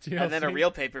 And then And then a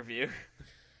real pay-per-view.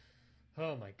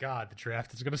 Oh, my God. The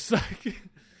draft is going to suck.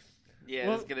 Yeah,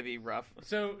 Well, it's going to be rough.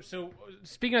 So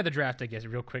speaking of the draft, I guess,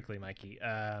 real quickly, Mikey.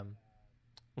 Well,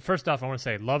 first off, I want to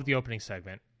say, love the opening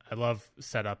segment. I love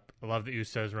setup. I love the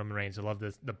Usos, Roman Reigns. I love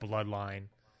the bloodline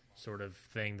sort of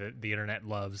thing that the internet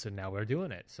loves, and now we're doing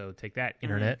it. So take that,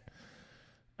 internet.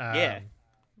 Yeah.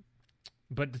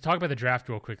 But to talk about the draft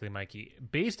real quickly, Mikey,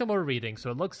 based on what we're reading,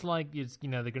 so it looks like it's they're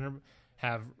going to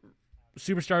have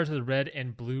superstars of the red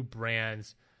and blue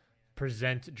brands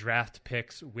present draft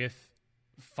picks with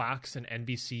Fox and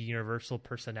NBC Universal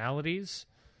personalities.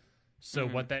 So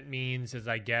what that means is,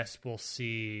 I guess we'll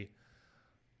see,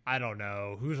 I don't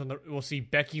know, we'll see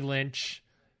Becky Lynch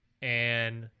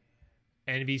and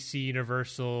NBC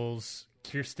Universal's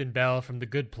Kirsten Bell from The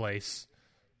Good Place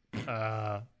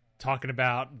talking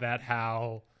about that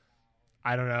how,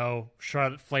 I don't know,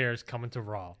 Charlotte Flair is coming to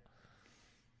Raw.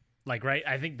 Like, right?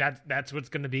 I think that's what it's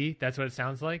going to be. That's what it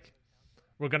sounds like.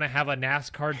 We're going to have a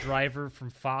NASCAR driver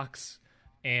from Fox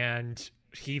and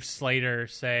Heath Slater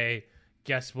say,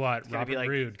 guess what? Robert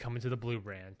Roode coming to the blue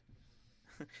brand.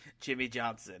 Jimmy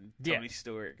Johnson, Tony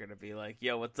Stewart going to be like,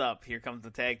 yo, what's up? Here comes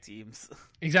the tag teams.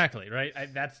 Exactly, right?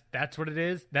 That's what it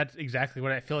is. That's exactly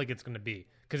what I feel like it's going to be.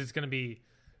 Because it's going to be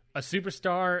a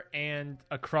superstar and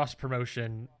a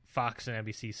cross-promotion Fox and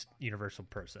NBC Universal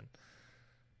person.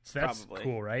 So that's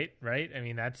cool, right? Right? I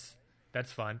mean, that's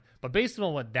fun. But based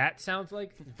on what that sounds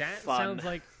like, sounds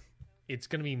like it's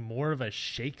going to be more of a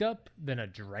shakeup than a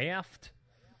draft.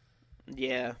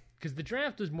 Yeah. Because the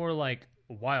draft was more like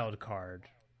wild card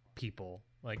people.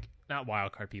 Like, not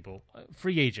wild card people.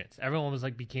 Free agents. Everyone was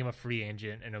like, became a free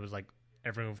agent, and it was like,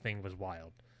 everything was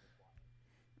wild.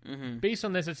 Mm-hmm. Based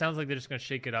on this, it sounds like they're just going to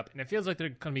shake it up. And it feels like they're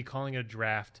going to be calling it a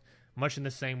draft, much in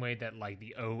the same way that like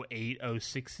the 08,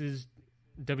 06's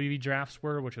WWE drafts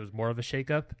were, which was more of a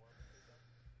shakeup.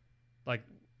 Like,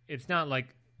 it's not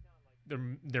like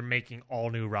they're making all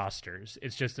new rosters.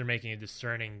 It's just they're making a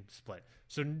discerning split.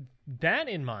 So that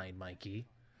in mind, Mikey,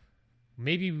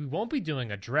 maybe we won't be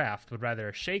doing a draft, but rather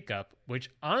a shakeup, which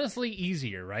honestly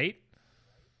easier, right?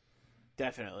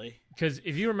 Definitely. Because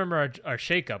if you remember our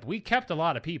shakeup, we kept a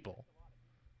lot of people.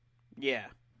 Yeah,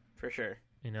 for sure.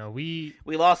 You know, we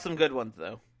lost some good ones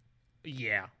though.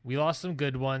 Yeah, we lost some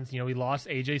good ones. You know, we lost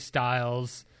AJ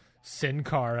Styles, Sin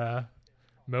Cara,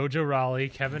 Mojo Rawley,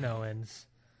 Kevin Owens,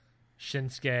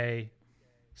 Shinsuke,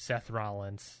 Seth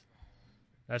Rollins.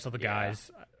 That's all the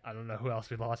guys. I don't know who else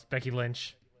we lost. Becky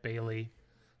Lynch, Bayley,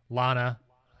 Lana.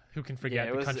 Who can forget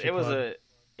the Country Club?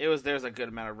 There's a good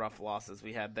amount of rough losses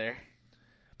we had there.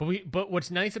 But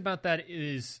what's nice about that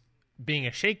is being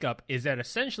a shakeup is that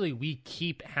essentially we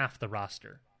keep half the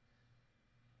roster.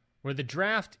 Where the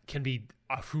draft can be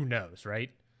who knows, right?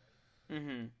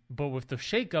 Mm-hmm. But with the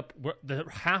shakeup,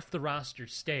 half the roster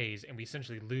stays, and we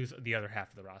essentially lose the other half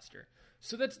of the roster.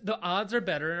 So the odds are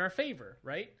better in our favor,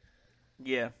 right?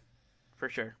 Yeah, for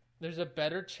sure. There's a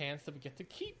better chance that we get to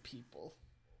keep people,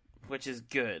 which is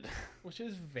good. Which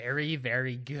is very,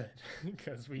 very good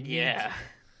because we need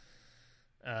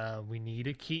we need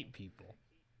to keep people.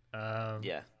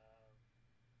 Yeah.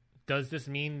 Does this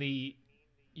mean the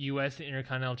U.S.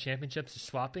 Intercontinental Championships is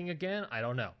swapping again? I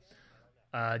don't know.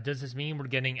 Does this mean we're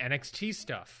getting NXT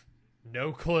stuff?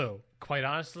 No clue. Quite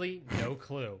honestly, no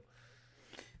clue.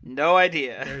 No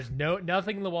idea. There's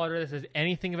nothing in the water that says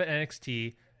anything about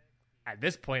NXT. At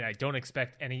this point, I don't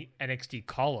expect any NXT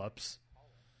call-ups.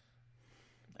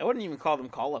 I wouldn't even call them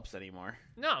call-ups anymore.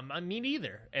 No, me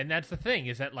neither. And that's the thing,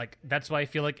 is that that's why I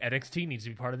feel like NXT needs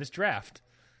to be part of this draft.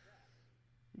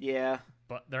 Yeah.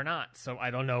 But they're not, so I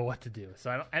don't know what to do.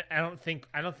 So I don't think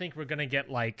we're gonna get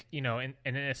in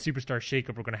a superstar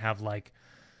shakeup we're gonna have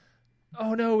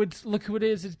oh no, look who it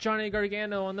is, it's Johnny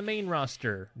Gargano on the main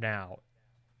roster now,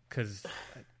 because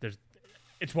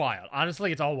it's wild.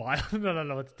 Honestly, it's all wild. I don't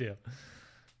know what to do,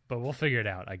 but we'll figure it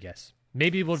out, I guess.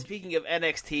 Maybe we'll. Speaking of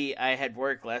NXT, I had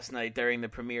work last night during the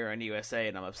premiere on USA,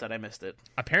 and I'm upset I missed it.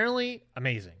 Apparently,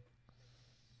 amazing.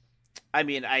 I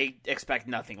mean, I expect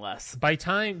nothing less. By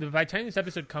time this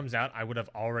episode comes out, I would have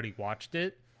already watched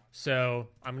it. So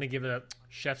I'm gonna give it a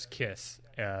chef's kiss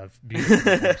of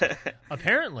beautiful.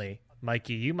 Apparently,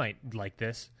 Mikey, you might like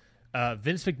this.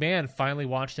 Vince McMahon finally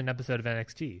watched an episode of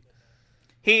NXT.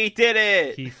 He did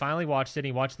it. He finally watched it.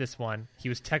 He watched this one. He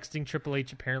was texting Triple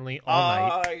H apparently all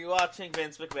night. Are you watching,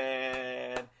 Vince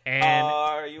McMahon? And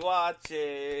are you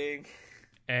watching?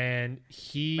 And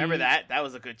he remember that? That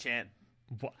was a good chant.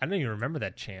 I don't even remember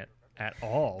that chant at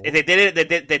all. They did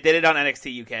it. They did it on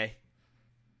NXT UK.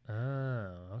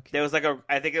 Oh, okay. There was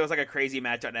I think it was a crazy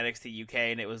match on NXT UK,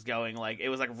 and it was going it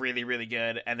was really, really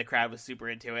good, and the crowd was super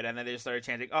into it, and then they just started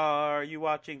chanting, "Are you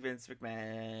watching, Vince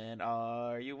McMahon?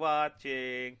 Are you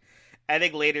watching?" I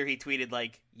think later he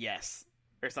tweeted yes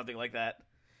or something like that.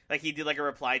 He did a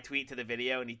reply tweet to the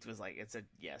video, and he was it said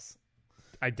yes.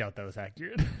 I doubt that was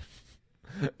accurate.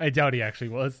 I doubt he actually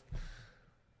was.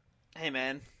 Hey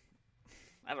man,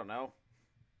 I don't know.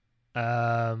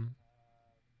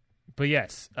 But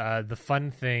yes, the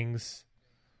fun things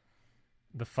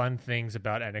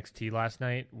about NXT last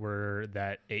night were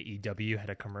that AEW had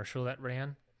a commercial that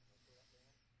ran.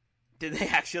 Did they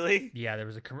actually? Yeah, there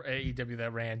was a AEW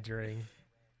that ran during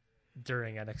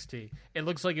NXT. It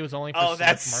looks like it was only for select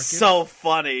that's markets. So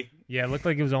funny. Yeah, it looked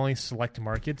like it was only select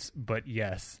markets, but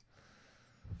yes.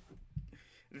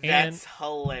 That's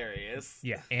hilarious.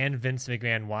 Yeah, and Vince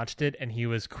McMahon watched it, and he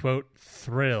was, quote,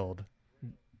 thrilled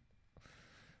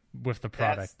with the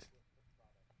product. That's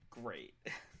great.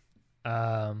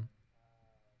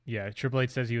 Yeah, Triple H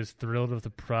says he was thrilled with the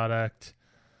product.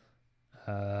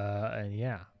 And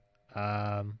yeah.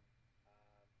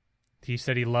 He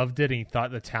said he loved it, and he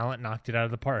thought the talent knocked it out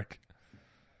of the park.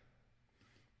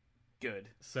 Good.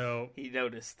 So he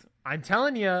noticed. I'm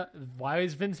telling you, why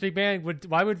would Vince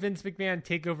McMahon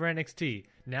take over NXT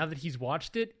now that he's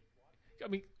watched it? I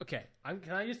mean, okay.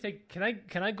 Can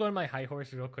I go on my high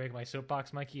horse real quick, my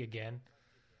soapbox, Mikey, again?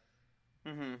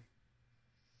 Mm-hmm.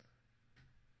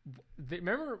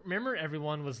 Remember,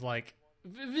 everyone was like,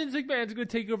 Vince McMahon's going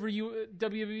to take over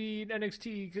WWE and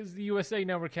NXT because the USA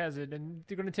Network has it, and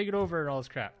they're going to take it over and all this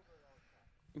crap.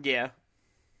 Yeah.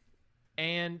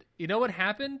 And you know what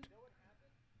happened?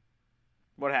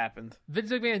 What happened? Vince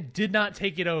McMahon did not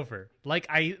take it over. Like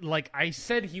I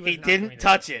said, he was. He didn't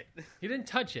touch it. He didn't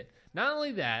touch it. Not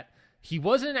only that, he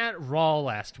wasn't at Raw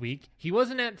last week. He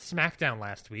wasn't at SmackDown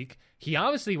last week. He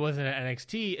obviously wasn't at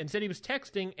NXT, and said he was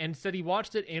texting and said he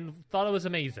watched it and thought it was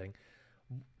amazing.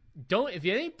 If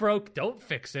it ain't broke, don't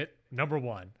fix it. Number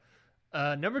one.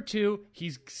 Number two,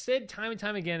 he's said time and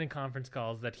time again in conference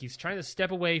calls that he's trying to step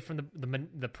away from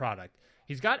the product.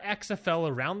 He's got XFL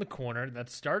around the corner.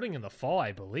 That's starting in the fall,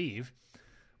 I believe.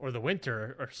 or the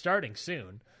winter are starting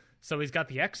soon. So he's got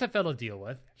the XFL to deal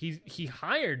with. He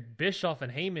hired Bischoff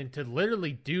and Heyman to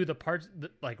literally do the parts,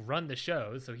 like run the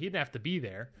shows, so he didn't have to be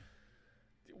there.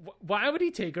 Why would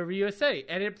he take over USA?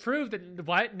 And it proved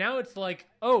that now it's like,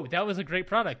 oh, that was a great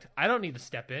product. I don't need to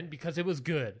step in because it was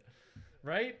good,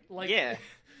 right? Like, Yeah.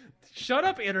 Shut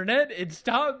up, internet, and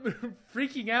stop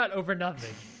freaking out over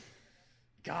nothing.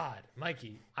 God,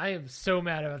 Mikey, I am so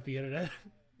mad about the internet.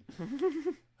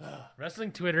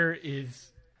 Wrestling Twitter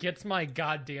gets my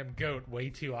goddamn goat way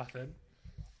too often.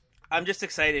 I'm just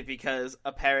excited because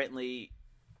apparently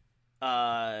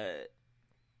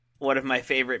one of my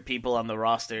favorite people on the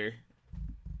roster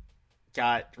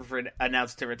got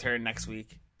announced to return next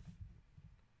week.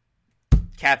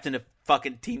 Captain of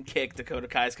fucking Team Kick, Dakota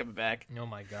Kai's coming back. Oh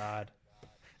my god.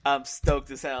 I'm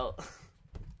stoked as hell.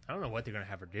 I don't know what they're going to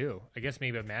have her do. I guess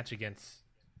maybe a match against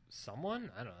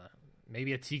someone? I don't know.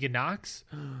 Maybe a Tegan Nox?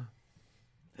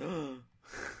 That'd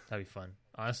be fun.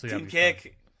 Honestly, that'd Team be Kick.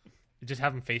 fun. Just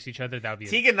have them face each other. That would be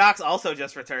Tegan Nox also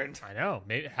just returned. I know.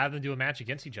 Maybe have them do a match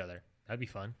against each other. That'd be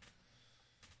fun.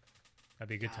 That'd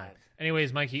be a good time.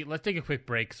 Anyways, Mikey, let's take a quick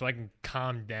break so I can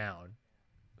calm down.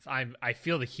 I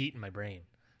feel the heat in my brain.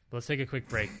 But let's take a quick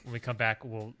break. When we come back,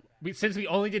 since we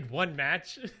only did one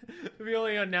match, we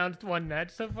only announced one match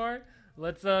so far.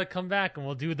 Let's come back and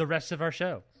we'll do the rest of our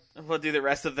show. We'll do the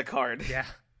rest of the card. Yeah,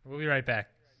 we'll be right back.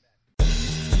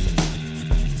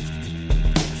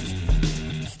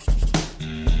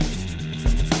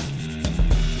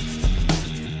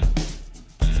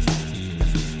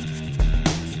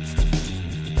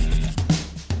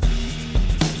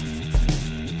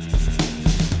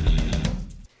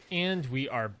 And we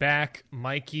are back.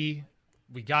 Mikey,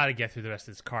 we got to get through the rest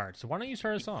of this card. So why don't you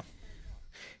start us off?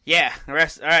 Yeah, all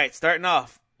right, starting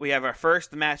off, we have our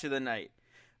first match of the night.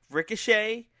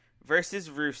 Ricochet versus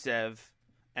Rusev,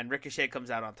 and Ricochet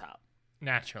comes out on top.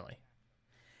 Naturally.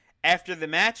 After the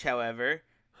match, however,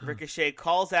 Ricochet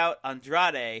calls out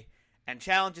Andrade and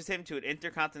challenges him to an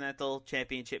Intercontinental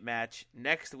Championship match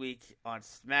next week on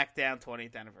SmackDown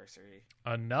 20th Anniversary.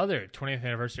 Another 20th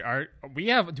anniversary. Do we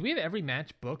have every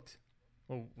match booked?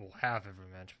 Well, we'll have every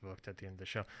match booked at the end of the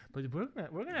show. But we're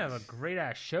gonna have a great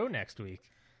ass show next week.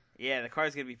 Yeah, the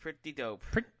card's gonna be pretty dope.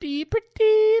 Pretty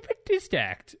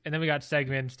stacked. And then we got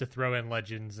segments to throw in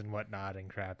legends and whatnot and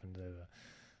crap into the.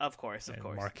 Of course.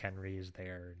 Mark Henry is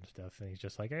there and stuff, and he's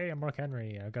just like, "Hey, I'm Mark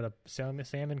Henry. I've got a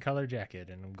salmon color jacket."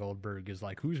 And Goldberg is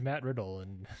like, "Who's Matt Riddle?"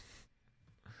 And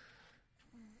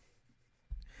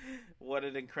what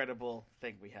an incredible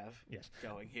thing we have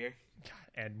going here.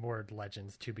 And more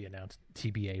legends to be announced.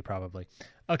 TBA, probably.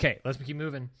 Okay, let's keep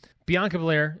moving. Bianca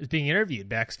Belair is being interviewed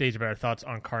backstage about her thoughts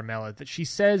on Carmella. That she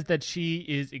says that she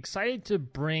is excited to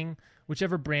bring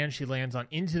whichever brand she lands on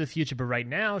into the future, but right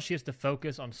now she has to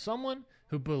focus on someone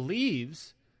who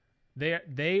believes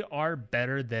they are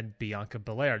better than Bianca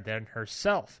Belair, than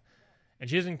herself. And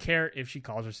she doesn't care if she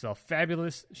calls herself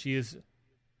fabulous. She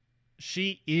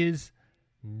is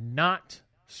not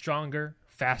stronger,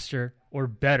 faster, or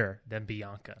better than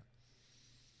Bianca.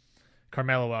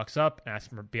 Carmella walks up and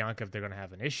asks Bianca if they're going to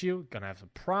have an issue, going to have a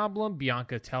problem.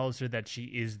 Bianca tells her that she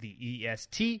is the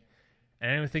EST,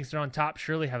 and anyone thinks they're on top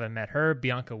surely haven't met her.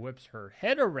 Bianca whips her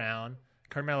head around.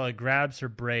 Carmella grabs her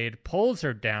braid, pulls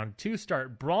her down to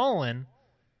start brawling,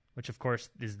 which of course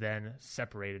is then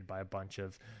separated by a bunch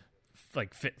of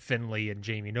like Finlay and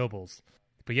Jamie Nobles.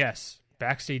 But yes,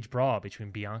 backstage brawl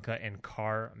between Bianca and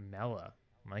Carmella.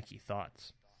 Mikey,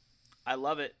 thoughts? I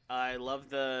love it. I love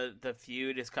the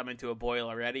feud is coming to a boil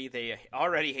already. They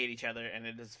already hate each other, and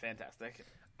it is fantastic.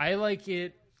 I like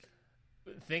it.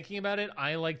 Thinking about it,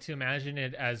 I like to imagine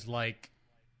it as like,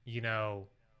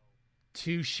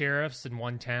 two sheriffs in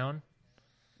one town.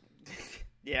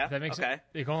 Yeah. That makes okay. Sense.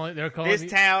 They're calling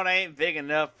this town ain't big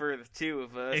enough for the two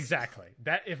of us. Exactly.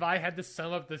 That if I had to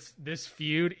sum up this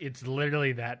feud, it's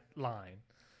literally that line.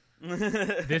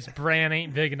 This brand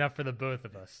ain't big enough for the both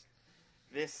of us.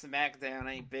 This SmackDown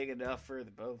ain't big enough for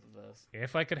the both of us.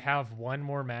 If I could have one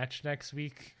more match next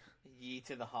week, Yee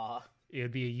to the Haw. It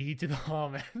would be a Yee to the Haw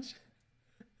match.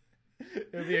 It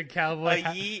would be a cowboy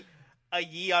A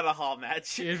Yee on a Haw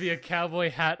match. It would be a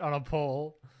cowboy hat on a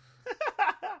pole.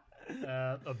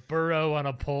 A burrow on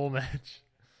a pole match.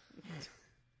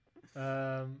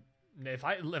 If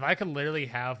I could literally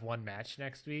have one match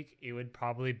next week, it would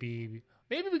probably be.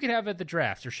 Maybe we could have it at the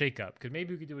drafts or shake up, because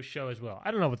maybe we could do a show as well.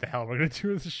 I don't know what the hell we're gonna do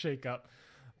with the shake up,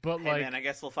 but hey man, I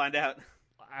guess we'll find out.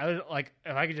 I would like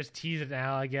if I could just tease it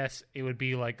now. I guess it would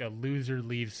be like a loser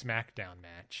leaves SmackDown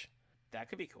match. That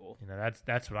could be cool.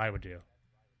 That's what I would do.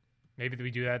 Maybe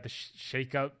we do that at the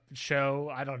Shake-Up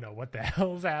show. I don't know what the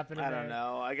hell's happening. I don't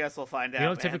know. I guess we'll find out. We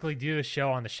don't typically do the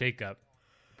show on the Shake-Up,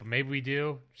 but maybe we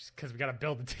do just because we got to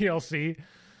build the TLC.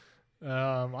 I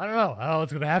don't know. I don't know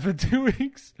what's going to happen in 2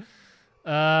 weeks.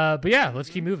 But yeah, let's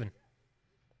keep moving.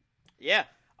 Yeah.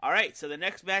 All right. So the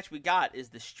next match we got is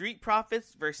the Street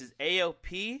Profits versus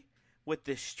AOP, with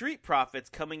the Street Profits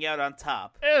coming out on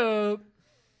top. Ew.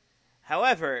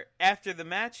 However, after the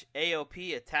match,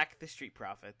 AOP attacked the Street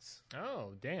Profits.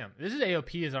 Oh, damn. This is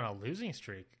AOP is on a losing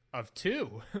streak of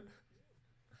 2.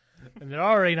 And they're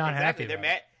already not happy. They're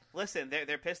mad. Listen,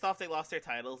 they're pissed off they lost their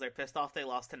titles. They're pissed off they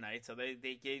lost tonight, so they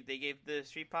gave the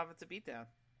Street Profits a beatdown.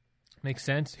 Makes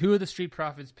sense. Who are the Street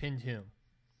Profits pinned whom?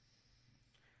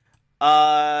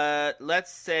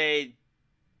 Let's say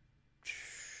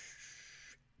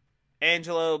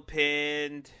Angelo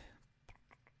pinned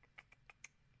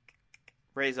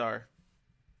Razor.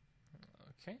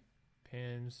 Okay.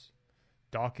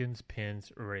 Dawkins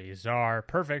pins Razor.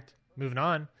 Perfect. Moving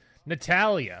on.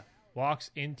 Natalya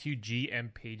walks into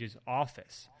GM Page's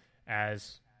office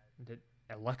as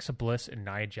Alexa Bliss and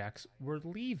Nia Jax were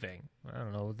leaving. I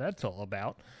don't know what that's all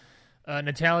about.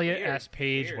 Natalya asked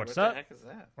Paige, "What's up?" What the heck is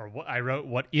that? Or what I wrote,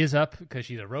 "What is up?" because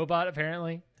she's a robot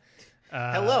apparently.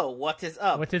 Hello, what is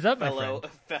up? What is up, fellow, my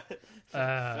friend?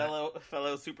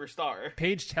 fellow superstar.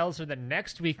 Paige tells her that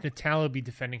next week Natalya will be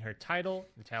defending her title.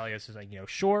 Natalya says,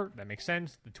 sure, that makes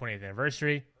sense. The 20th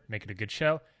anniversary, make it a good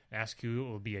show. Ask who it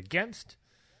will be against,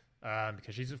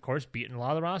 because she's, of course, beaten a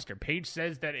lot of the roster. Paige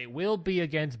says that it will be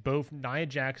against both Nia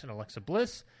Jax and Alexa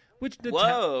Bliss, which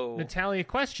Natalya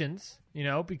questions,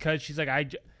 because she's like, I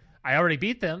already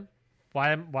beat them.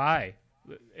 Why?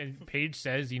 And Paige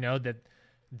says, that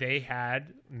they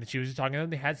had, and she was just talking to them,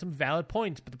 they had some valid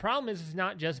points. But the problem is it's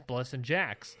not just Bliss and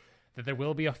Jax, that there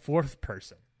will be a fourth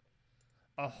person.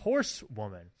 A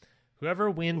horsewoman. Whoever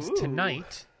wins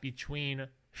tonight between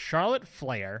Charlotte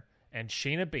Flair and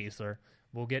Shayna Baszler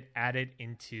will get added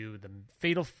into the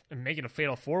make it a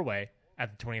fatal 4-way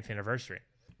at the 20th anniversary.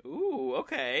 Ooh,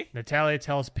 okay. Natalya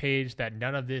tells Paige that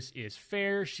none of this is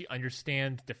fair. She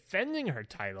understands defending her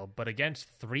title, but against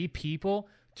 3 people,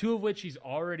 2 of which she's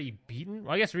already beaten.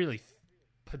 Well, I guess really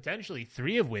potentially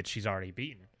 3 of which she's already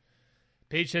beaten.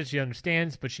 Paige says she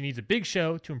understands, but she needs a big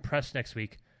show to impress next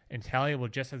week. And Natalya will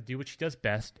just have to do what she does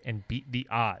best and beat the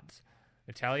odds.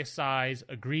 Natalya sighs,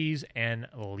 agrees, and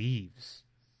leaves.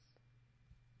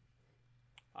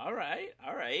 All right.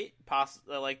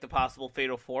 Like the possible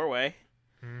fatal 4-way.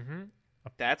 Mm-hmm.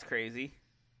 That's crazy.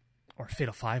 Or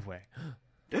fatal 5-way.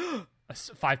 A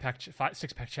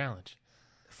 6-pack challenge.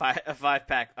 A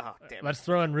 5-pack. Oh, damn. Let's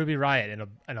throw in Ruby Riott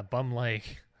and a bum leg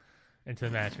into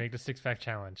the match. Make the 6-pack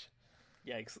challenge.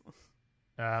 Yikes.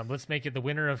 Let's make it the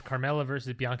winner of Carmella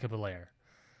versus Bianca Belair.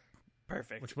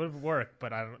 Perfect. Which would work,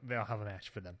 but they'll have a match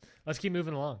for them. Let's keep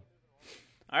moving along.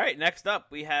 All right, next up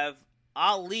we have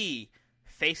Ali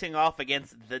facing off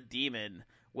against the Demon,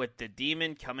 with the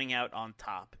Demon coming out on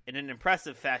top in an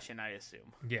impressive fashion, I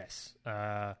assume. Yes.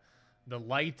 The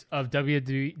light of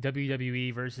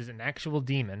WWE versus an actual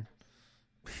demon.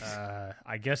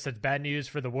 I guess that's bad news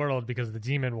for the world because the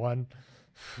Demon won.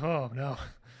 Oh, no.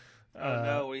 Oh,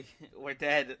 no, we're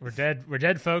dead. We're dead. We're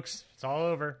dead, folks. It's all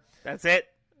over. That's it.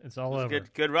 It's all over.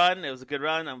 Good run. It was a good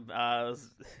run. I was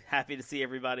happy to see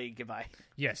everybody. Goodbye.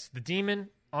 Yes, the Demon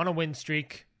on a win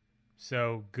streak.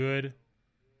 So good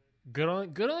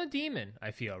on the Demon,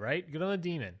 I feel, right? Good on the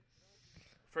Demon.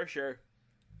 For sure.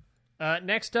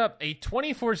 Next up, a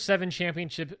 24/7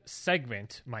 championship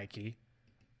segment, Mikey.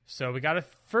 So we got to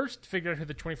first figure out who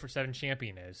the 24/7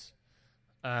 champion is.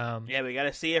 Yeah, we got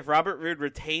to see if Robert Roode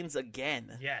retains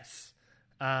again. Yes.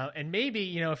 And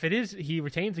maybe, if it is he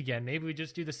retains again, maybe we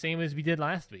just do the same as we did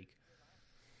last week.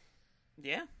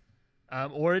 Yeah.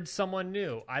 Or it's someone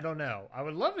new. I don't know. I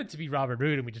would love it to be Robert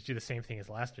Roode and we just do the same thing as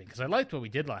last week, because I liked what we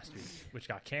did last week, which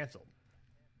got canceled.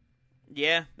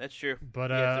 Yeah, that's true.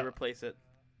 But we have to replace it.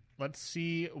 Let's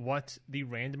see what the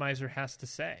randomizer has to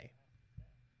say.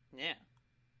 Yeah.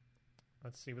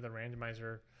 Let's see what the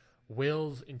randomizer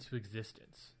wills into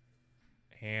existence.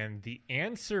 And the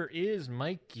answer is,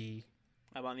 Mikey,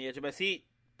 I'm on the edge of my seat.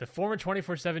 the former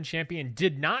 24/7 champion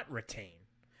did not retain.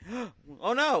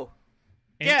 Oh, no.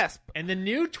 And, Gasp. And the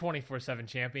new 24/7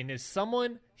 champion is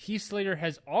someone Heath Slater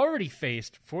has already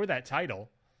faced for that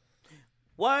title.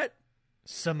 What?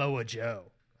 Samoa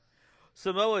Joe.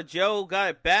 Samoa Joe got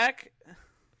it back?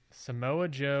 Samoa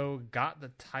Joe got the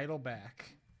title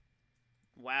back.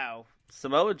 Wow.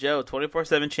 Samoa Joe,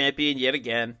 24/7 champion yet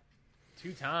again.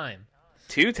 2-time.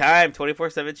 2-time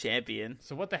 24/7 champion.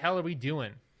 So what the hell are we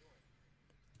doing?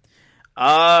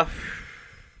 How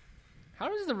How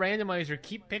does the randomizer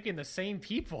keep picking the same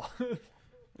people?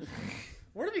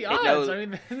 What are the odds? knows. I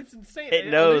mean, it's insane. It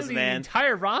knows, Literally, man. The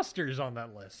entire roster is on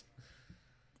that list.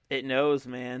 It knows,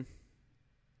 man.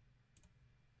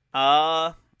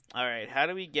 All right. How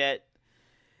do we get?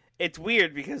 It's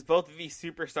weird because both of these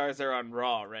superstars are on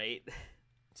Raw, right?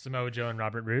 Samoa Joe and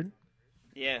Robert Roode.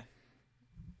 Yeah.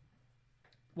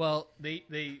 Well,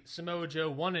 they Samoa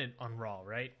Joe won it on Raw,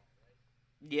 right?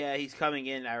 Yeah, he's coming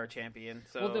in our champion.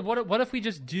 So Well, then what if we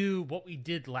just do what we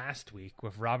did last week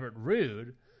with Robert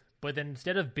Roode, but then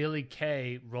instead of Billy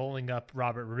Kay rolling up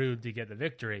Robert Roode to get the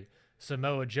victory,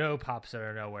 Samoa Joe pops out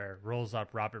of nowhere, rolls up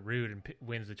Robert Roode, and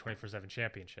wins the 24/7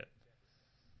 championship.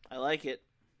 I like it.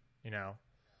 You know,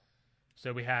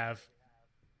 so we have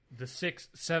the 6th,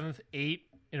 7th, 8th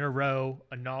in a row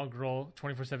inaugural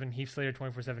 24/7 Heath Slater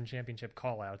 24/7 championship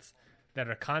callouts that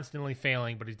are constantly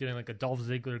failing, but he's doing like a Dolph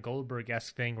Ziggler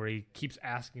Goldberg-esque thing where he keeps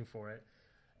asking for it,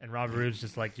 and Robert Roode's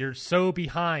just like, "You're so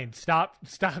behind. Stop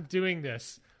doing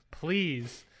this,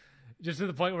 please." Just to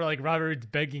the point where like Robert Roode's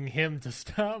begging him to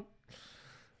stop.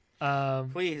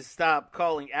 Please stop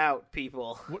calling out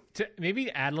people. To maybe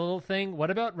add a little thing.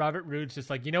 What about Robert Roode's just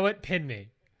like, you know what, pin me.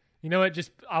 You know what,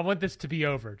 just I want this to be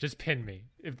over. Just pin me.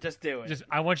 Just do it.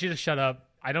 I want you to shut up.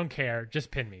 I don't care. Just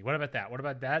pin me. What about that? What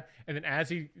about that? And then as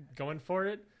he going for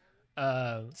it,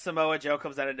 Samoa Joe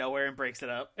comes out of nowhere and breaks it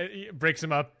up. it breaks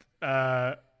him up,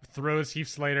 throws Heath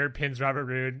Slater, pins Robert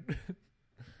Roode.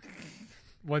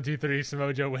 1, 2, 3,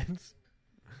 Samoa Joe wins.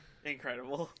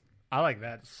 Incredible. I like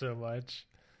that so much.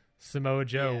 Samoa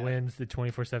Joe Yeah. wins the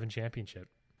 24/7 championship.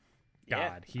 Yeah,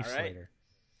 God, Heath all right. Slater.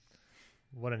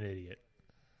 What an idiot.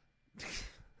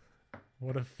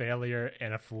 What a failure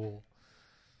and a fool.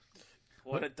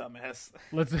 What a dumbass.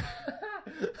 Let's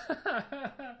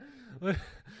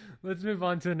let's move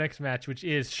on to the next match, which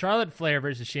is Charlotte Flair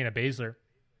versus Shayna Baszler.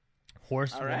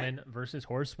 Horsewoman versus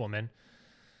Horsewoman.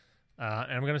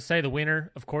 And I'm going to say the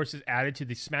winner, of course, is added to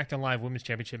the SmackDown Live Women's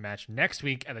Championship match next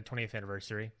week at the 20th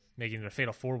anniversary, making it a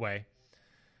fatal 4-way.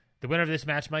 The winner of this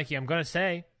match, Mikey, I'm going to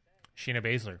say Shayna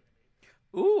Baszler.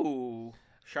 Ooh,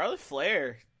 Charlotte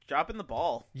Flair dropping the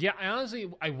ball. Yeah,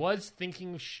 I was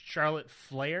thinking Charlotte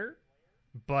Flair,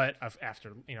 but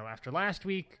after last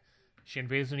week, Shayna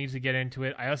Baszler needs to get into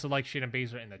it. I also like Shayna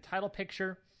Baszler in the title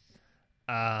picture.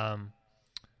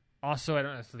 Also, I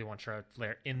don't necessarily want Charlotte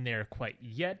Flair in there quite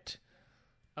yet.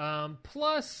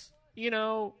 Plus,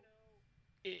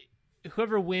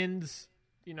 whoever wins,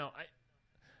 can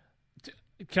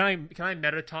I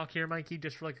meta talk here, Mikey,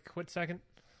 just for like a quick second?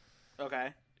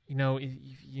 Okay.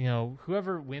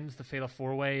 Whoever wins the Fatal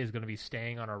 4-Way is going to be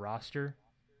staying on our roster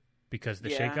because of the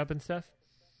shakeup and stuff.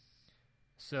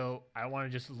 So I want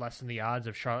to just lessen the odds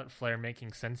of Charlotte Flair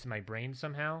making sense in my brain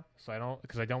somehow.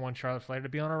 Because I don't want Charlotte Flair to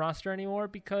be on our roster anymore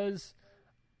because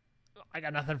I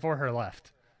got nothing for her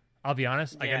left. I'll be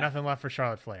honest. I got nothing left for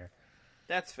Charlotte Flair.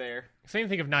 That's fair. Same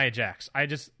thing of Nia Jax.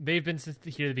 They've been since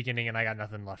here at the beginning, and I got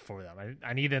nothing left for them.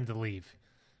 I need them to leave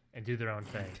and do their own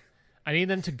thing. I need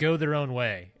them to go their own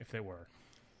way, if they were.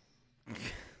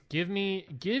 Give me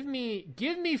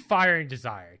Fire and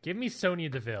Desire. Give me Sonya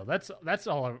Deville. That's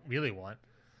all I really want.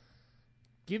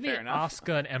 Give me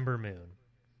Asuka and Ember Moon.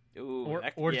 Ooh,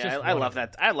 I love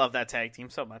that. I love that tag team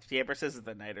so much. The Empresses of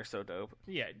the Night are so dope.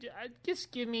 Yeah,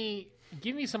 just give me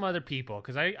some other people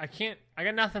because I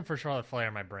got nothing for Charlotte Flair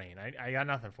in my brain. I got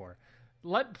nothing for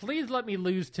her. Please let me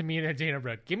lose Tamina and Dana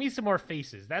Brooke. Give me some more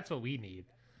faces. That's what we need.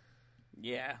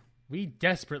 Yeah. We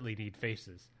desperately need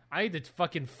faces. I need to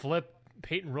fucking flip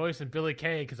Peyton Royce and Billy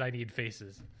Kay because I need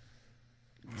faces.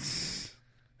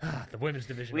 The women's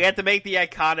division. We had to make the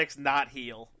Iconics not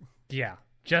heel. Yeah,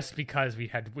 just because we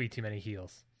had way too many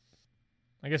heels.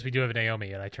 I guess we do have a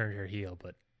Naomi, and I turned her heel,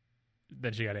 but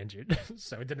then she got injured,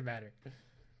 so it didn't matter.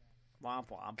 Womp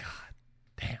womp. God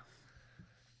damn.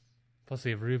 Plus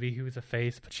we have Ruby, who's a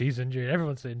face, but she's injured.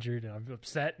 Everyone's injured, and I'm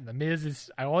upset. And the Miz is...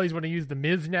 I always want to use the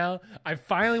Miz now. I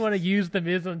finally want to use the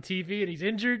Miz on TV, and he's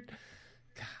injured.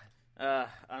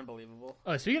 Unbelievable.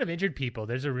 Oh, speaking of injured people,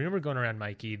 there's a rumor going around,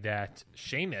 Mikey, that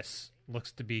Sheamus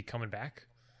looks to be coming back.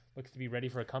 Looks to be ready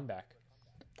for a comeback.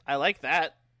 I like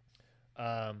that.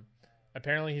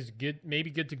 Apparently he's good,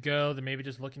 maybe good to go. They're maybe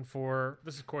just looking for...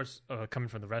 This is, of course, coming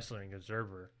from the Wrestling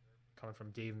Observer, coming from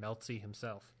Dave Meltzy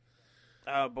himself.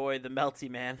 Oh boy, the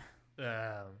Melty man.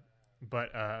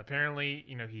 But apparently,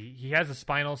 he has a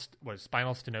spinal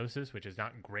stenosis, which is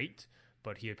not great.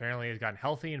 But he apparently has gotten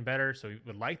healthy and better, so he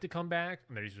would like to come back.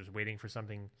 And he's just waiting for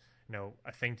something,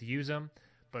 a thing to use him.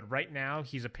 But right now,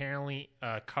 he's apparently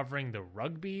covering the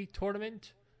rugby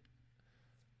tournament.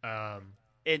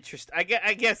 Interesting.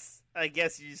 I guess I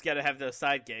guess you just got to have those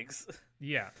side gigs.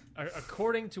 Yeah.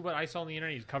 According to what I saw on the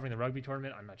internet, he's covering the rugby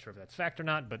tournament. I'm not sure if that's fact or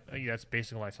not, but that's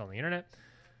basically what I saw on the internet.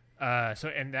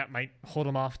 And that might hold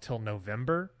him off till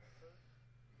November.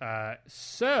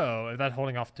 So if that's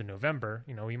holding off to November,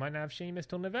 we might not have Sheamus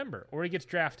till November, or he gets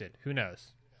drafted. Who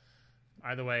knows?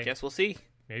 Either way, Guess we'll see.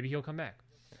 maybe he'll come back.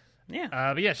 Yeah.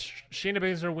 But yes, Shayna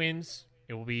Baszler wins.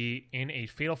 It will be in a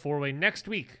fatal 4-way next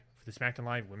week for the SmackDown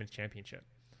Live Women's Championship.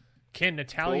 Can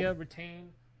Natalya retain,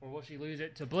 or will she lose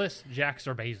it to Bliss, Jax,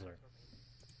 or Baszler?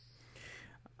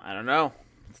 I don't know.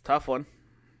 It's a tough one.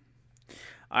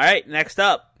 All right, next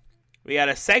up, we got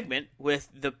a segment with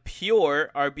the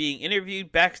Pure are being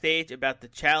interviewed backstage about the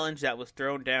challenge that was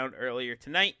thrown down earlier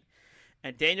tonight.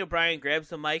 And Daniel Bryan grabs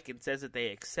the mic and says that they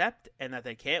accept and that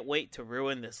they can't wait to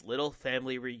ruin this little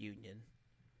family reunion.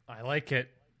 I like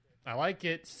it.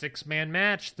 6-man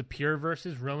match. The Pure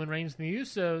versus Roman Reigns and the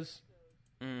Usos.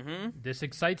 Mm-hmm. This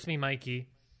excites me, Mikey.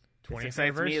 20th excites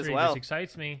anniversary. me as well. This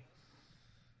excites me.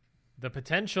 The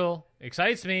potential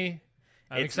excites me.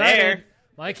 I'm It's excited. there.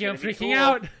 Mikey, I'm It's gonna be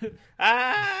freaking cool. out.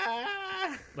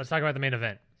 Ah! Let's talk about the main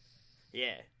event.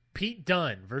 Yeah. Pete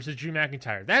Dunne versus Drew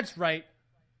McIntyre. That's right.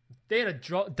 They had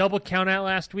a double count out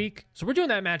last week, so we're doing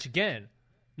that match again.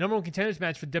 Number one contenders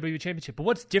match for the WWE Championship. But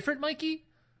what's different, Mikey?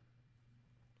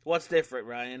 What's different,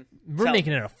 Ryan? We're Tell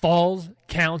making it a falls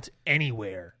count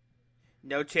anywhere.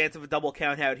 No chance of a double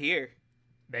count out here.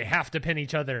 They have to pin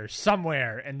each other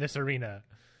somewhere in this arena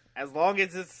As long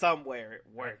as it's somewhere, it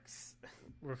works.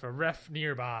 with a ref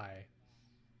nearby.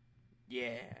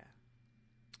 Yeah.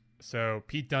 So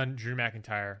Pete Dunne, Drew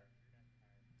McIntyre.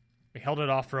 We held it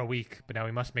off for a week, but now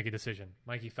we must make a decision.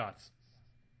 Mikey, thoughts?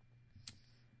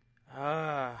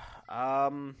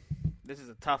 This is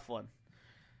a tough one.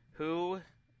 Who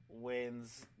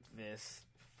wins this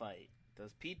fight?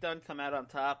 Does Pete Dunne come out on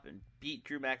top and beat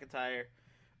Drew McIntyre,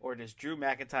 or does Drew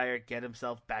McIntyre get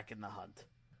himself back in the hunt?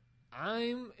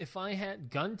 If I had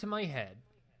gun to my head,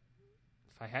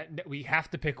 we have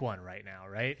to pick one right now,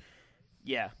 right?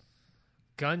 Yeah.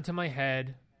 Gun to my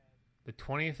head, the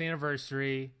 20th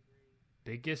anniversary,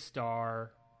 biggest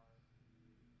star,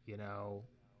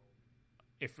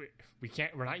 if we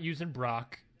can't, we're not using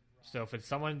Brock. So if it's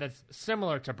someone that's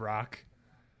similar to Brock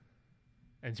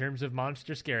in terms of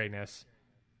monster scariness,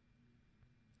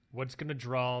 what's going to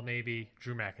draw maybe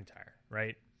Drew McIntyre,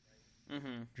 right?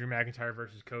 Mm-hmm. Drew McIntyre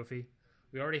versus Kofi.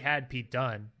 We already had Pete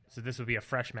Dunne, so this would be a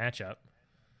fresh matchup.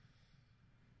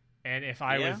 And if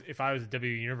I was a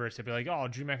WWE Universe, I'd be like, oh,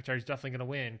 Drew McIntyre's definitely going to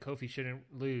win. Kofi shouldn't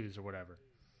lose or whatever.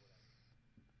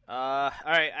 All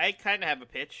right. I kind of have a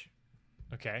pitch.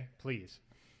 Okay, please.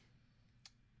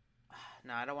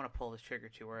 No, I don't want to pull this trigger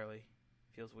too early.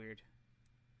 Feels weird.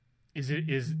 Is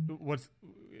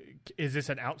this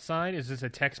an outside? Is this a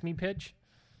text me pitch?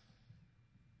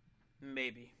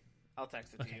 Maybe. I'll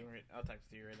text it to Okay. you. I'll text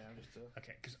it to you right now. Just to...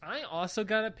 Okay, because I also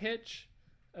got a pitch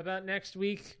about next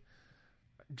week.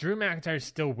 Drew McIntyre's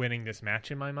still winning this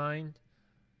match in my mind,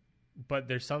 but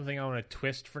there's something I want to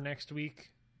twist for next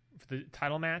week for the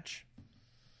title match.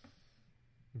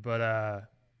 But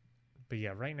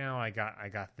yeah, right now I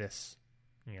got this,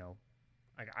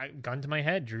 I gun to my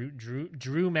head,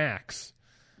 Drew Max.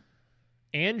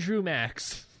 Andrew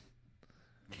Max.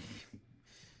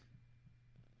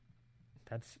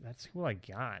 That's who I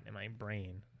got in my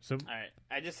brain. So All right.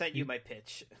 I just sent you my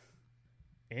pitch.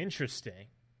 interesting.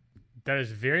 That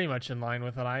is very much in line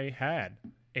with what I had,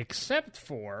 except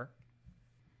for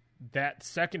that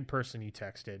second person you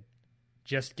texted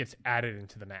just gets added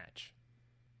into the match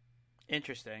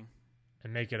Interesting.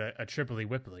 and make it a Tripoli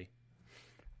Whipply.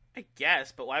 I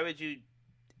guess, but why would you...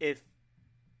 If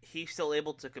he's still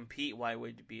able to compete, why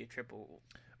would it be a triple...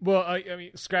 Well, I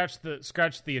mean, scratch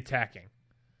the attacking.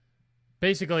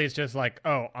 Basically, it's just like,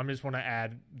 oh, I just want to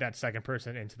add that second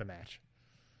person into the match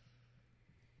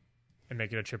and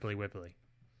make it a Tripoli Whipply.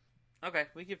 Okay,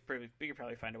 we could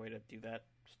probably find a way to do that.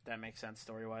 That makes sense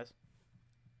story-wise.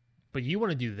 But you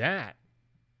want to do that?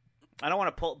 I don't want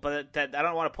to pull, I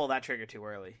don't want to pull that trigger too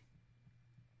early.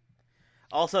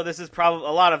 Also, this is probably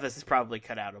a lot of this is probably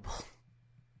cut outable.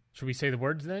 Should we say the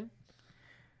words then?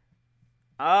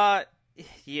 Yeah,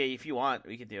 if you want,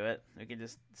 we could do it. We can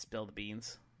just spill the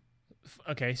beans.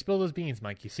 Okay, spill those beans,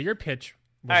 Mikey. So your pitch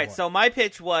was All right, what? so my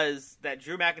pitch was that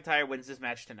Drew McIntyre wins this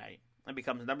match tonight and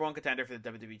becomes the number one contender for the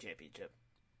WWE Championship.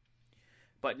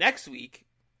 But next week,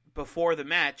 before the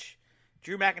match,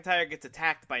 Drew McIntyre gets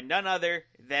attacked by none other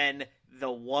than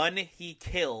the one he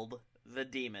killed, the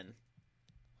Demon.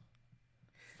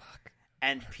 Fuck.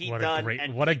 And Pete What a Dunne. great-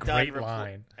 and what a Pete Dunne great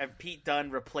line. And Pete Dunne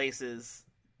replaces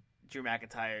Drew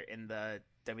McIntyre in the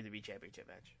WWE Championship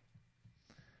match.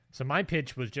 So my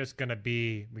pitch was just going to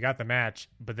be, we got the match,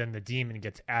 but then the demon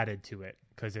gets added to it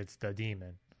because it's the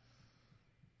demon.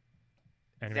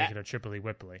 And make it a Tripoli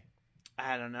Whippily.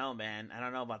 I don't know, man. I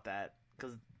don't know about that.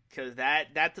 Because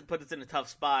that puts us in a tough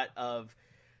spot of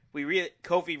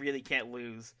Kofi really can't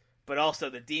lose, but also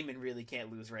the demon really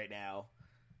can't lose right now.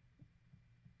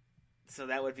 So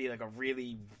that would be like a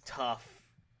really tough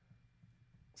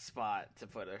spot to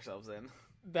put ourselves in.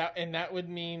 That would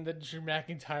mean that Drew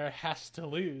McIntyre has to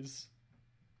lose.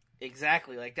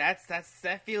 Exactly. Like that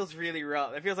feels really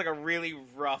rough. That feels like a really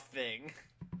rough thing.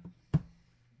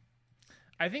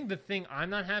 I think the thing I'm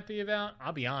not happy about,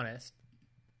 I'll be honest,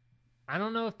 I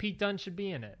don't know if Pete Dunne should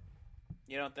be in it.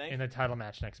 You don't think? In the title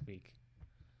match next week.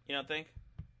 You don't think?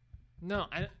 No,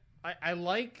 I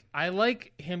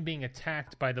like him being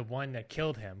attacked by the one that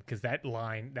killed him, because that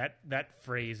line, that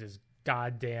phrase is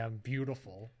goddamn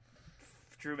beautiful.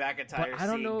 Drew McIntyre I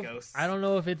don't seeing know. ghosts. I don't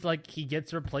know if it's like he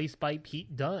gets replaced by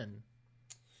Pete Dunne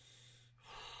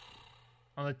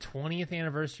on the 20th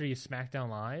anniversary of SmackDown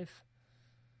Live.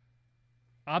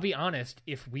 I'll be honest.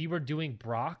 If we were doing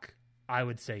Brock, I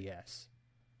would say yes.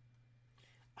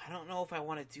 I don't know if I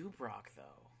want to do Brock though.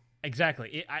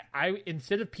 Exactly. I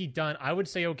instead of Pete Dunne, I would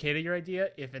say okay to your idea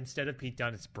if instead of Pete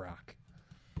Dunne, it's Brock.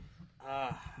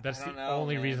 That's the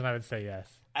only reason I would say yes.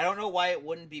 I don't know why it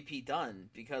wouldn't be Pete Dunne,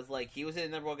 because like he was in the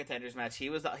number one contenders match.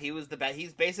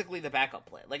 He's basically the backup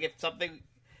plan. Like if something,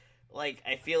 like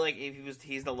I feel like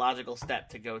he's the logical step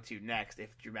to go to next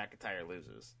if Drew McIntyre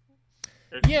loses.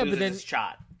 But then his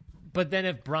shot. But then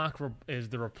if Brock is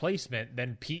the replacement,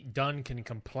 then Pete Dunne can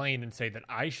complain and say that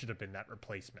I should have been that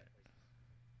replacement.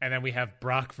 And then we have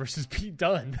Brock versus Pete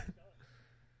Dunne.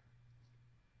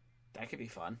 That could be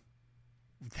fun.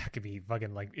 That could be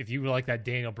fucking like, if you like that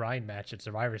Daniel Bryan match at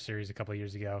Survivor Series a couple of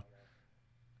years ago,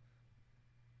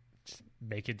 just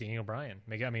make it Daniel Bryan.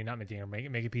 Make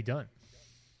it Pete Dunne.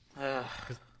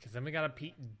 Because then we got a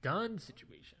Pete Dunne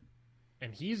situation.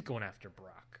 And he's going after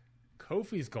Brock.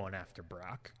 Kofi's going after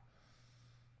Brock.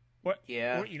 What?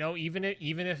 Yeah. Or, even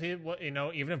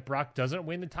if Brock doesn't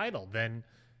win the title, then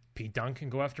Pete Dunne can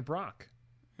go after Brock.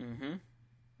 Mm-hmm.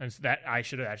 And so that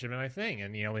should have been my thing.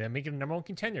 And then make it number one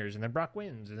contenders, and then Brock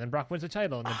wins, and then Brock wins the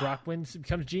title, and then Brock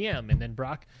becomes GM, and then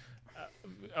Brock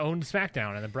owns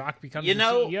SmackDown, and then Brock becomes the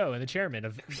CEO and the chairman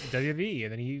of WWE,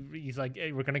 and then he's like,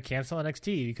 hey, we're gonna cancel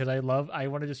NXT because I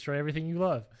want to destroy everything you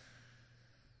love.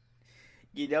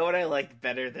 You know what I like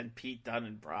better than Pete Dunne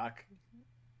and Brock?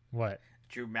 What?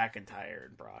 Drew McIntyre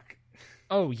and Brock.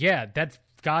 Oh yeah, that's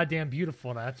goddamn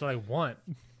beautiful, and that's what I want.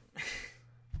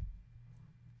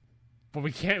 But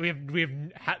we can't.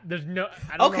 There's no.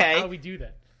 I don't know how we do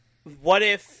that. What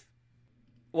if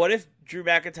Drew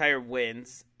McIntyre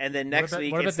wins, and then next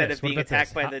week instead of being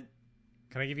attacked by the?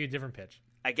 Can I give you a different pitch?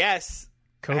 I guess.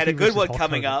 Kofi I had a good one Hulk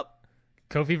coming Hogan. up.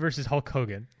 Kofi versus Hulk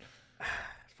Hogan.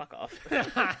 Fuck off.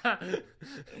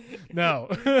 No.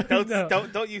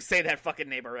 Don't you say that fucking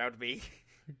name around me.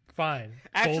 Fine.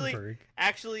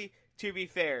 Actually, to be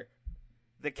fair,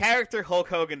 the character Hulk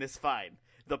Hogan is fine.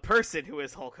 The person who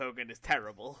is Hulk Hogan is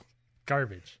terrible.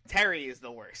 Garbage. Terry is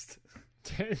the worst.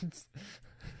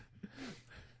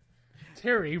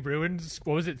 Terry ruined.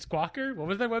 What was it? Squawker? What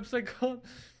was that website called?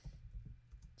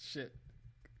 Shit.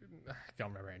 I don't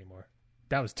remember anymore.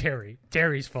 That was Terry.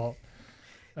 Terry's fault.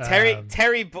 Terry,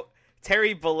 but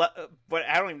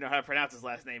I don't even know how to pronounce his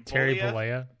last name. Terry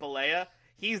Bollea. Bollea.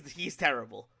 He's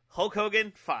terrible. Hulk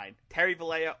Hogan, fine. Terry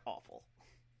Bollea, awful.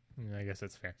 I guess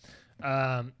that's fair.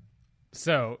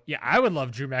 So yeah, I would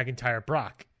love Drew McIntyre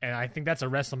Brock, and I think that's a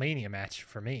WrestleMania match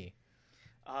for me.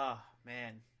 Oh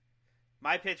man,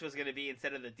 my pitch was going to be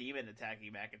instead of the Demon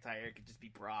attacking McIntyre, it could just be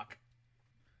Brock.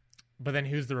 But then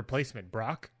who's the replacement?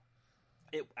 Brock?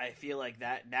 I feel like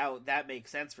that makes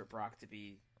sense for Brock to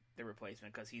be the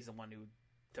replacement because he's the one who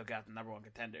took out the number one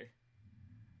contender.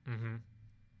 Mm-hmm.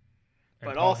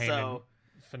 But also,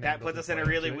 that puts us in a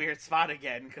really weird spot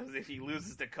again because if he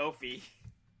loses to Kofi,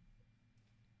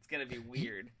 it's going to be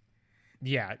weird.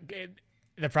 Yeah.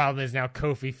 The problem is now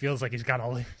Kofi feels like he's got to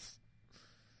lose.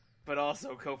 But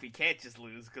also, Kofi can't just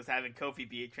lose because having Kofi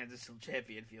be a transitional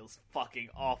champion feels fucking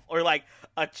awful. Or like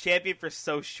a champion for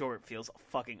so short feels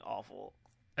fucking awful.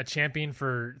 A champion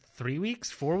for 3 weeks,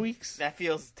 4 weeks? That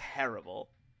feels terrible.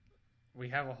 We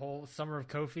have a whole Summer of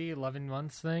Kofi, 11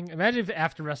 months thing. Imagine if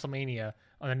after WrestleMania,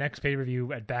 on the next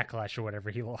pay-per-view at Backlash or whatever,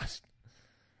 he lost.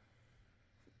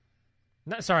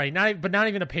 Not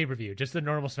even a pay-per-view, just the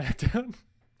normal SmackDown.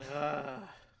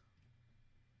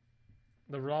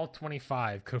 The Raw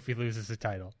 25, Kofi loses the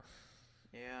title.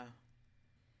 Yeah.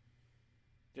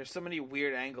 There's so many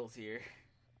weird angles here.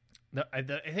 I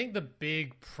think the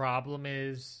big problem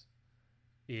is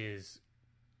is,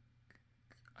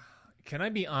 can I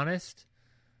be honest?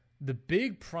 The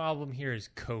big problem here is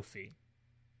Kofi.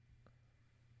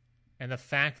 And the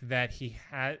fact that he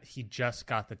just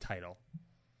got the title.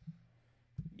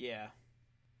 Yeah.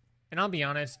 And I'll be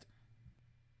honest,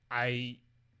 I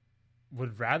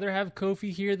would rather have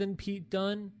Kofi here than Pete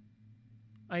Dunne,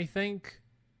 I think.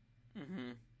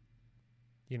 Mm-hmm.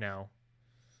 You know,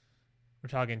 we're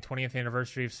talking 20th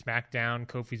anniversary of SmackDown.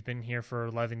 Kofi's been here for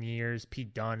 11 years.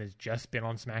 Pete Dunne has just been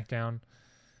on SmackDown. It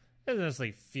doesn't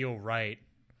necessarily feel right.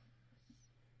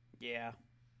 Yeah.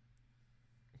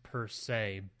 Per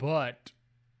se, but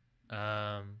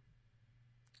I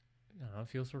don't know, it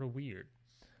feels sort of weird.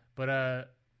 But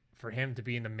for him to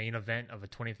be in the main event of a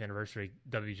 20th anniversary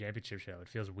W Championship show, it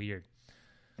feels weird.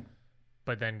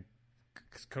 But then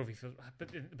Kofi feels, but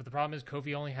the problem is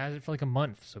Kofi only has it for like a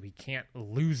month, so he can't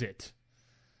lose it.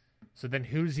 So then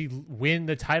who does he win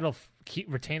the title,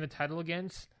 retain the title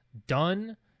against?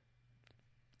 Dunne,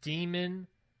 Demon,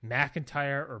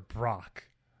 McIntyre, or Brock?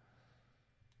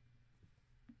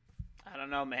 I don't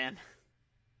know, man.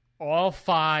 All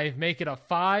five. Make it a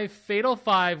fatal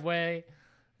five-way.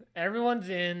 Everyone's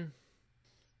in.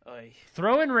 Oy.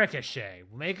 Throw in Ricochet.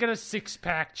 Make it a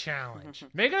six-pack challenge.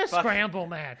 Make it a scramble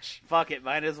match. Fuck it,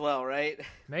 might as well, right?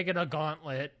 Make it a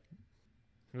gauntlet.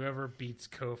 Whoever beats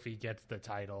Kofi gets the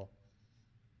title.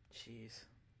 Jeez.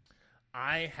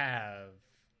 I have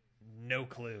no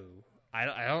clue. I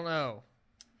don't know.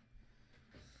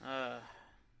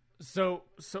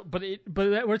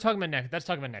 But we're talking about next. That's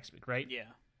talking about next week, right? Yeah.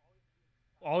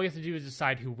 All we have to do is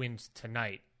decide who wins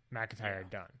tonight, McIntyre or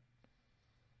Dunne.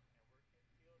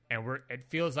 And it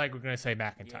feels like we're going to say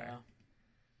McIntyre,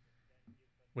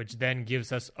 which then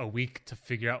gives us a week to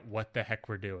figure out what the heck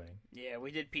we're doing. Yeah,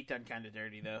 we did Pete Dunne kind of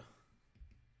dirty though.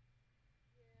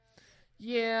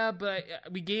 Yeah, but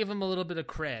we gave him a little bit of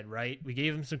cred, right? We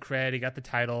gave him some cred. He got the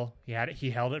title. He had it.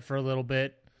 He held it for a little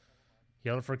bit. He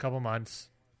held it for a couple months.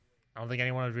 I don't think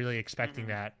anyone was really expecting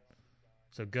that.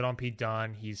 So good on Pete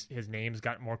Dunne. His name's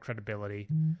got more credibility.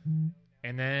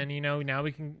 And then, now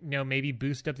we can, maybe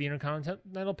boost up the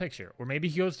Intercontinental picture. Or maybe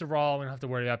he goes to Raw and we don't have to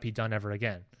worry about Pete Dunne ever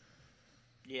again.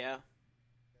 Yeah.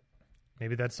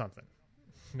 Maybe that's something.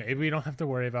 Maybe we don't have to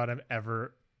worry about him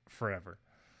ever, forever.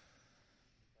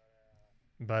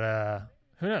 But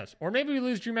who knows? Or maybe we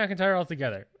lose Drew McIntyre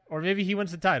altogether. Or maybe he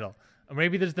wins the title. Or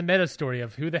maybe there's the meta story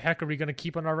of who the heck are we going to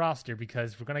keep on our roster,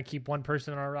 because we're going to keep one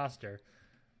person on our roster.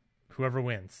 Whoever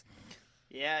wins.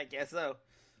 Yeah, I guess so.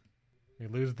 We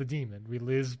lose the Demon. We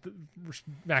lose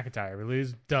McIntyre. We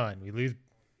lose Dunne. We lose...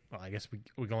 Well, I guess we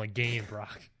can only gain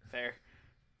Brock. Fair.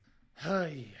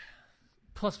 Hey.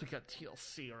 Plus we got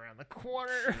TLC around the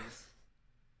corner. Jeez.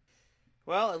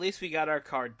 Well, at least we got our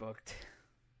card booked.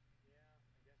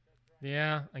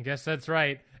 Yeah, I guess that's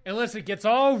right. Unless it gets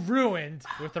all ruined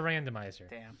with the randomizer.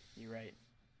 Damn, you're right.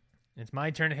 It's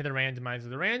my turn to hit the randomizer.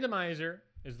 The randomizer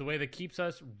is the way that keeps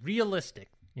us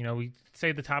realistic. We say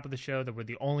at the top of the show that we're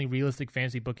the only realistic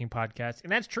fantasy booking podcast,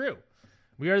 and that's true.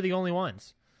 We are the only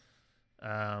ones.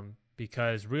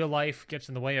 Because real life gets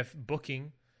in the way of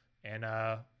booking, and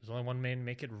there's only one man to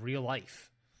make it real life.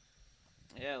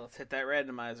 Yeah, let's hit that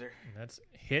randomizer. And let's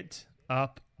hit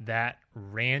up that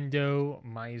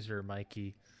randomizer,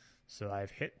 Mikey. So I've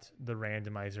hit the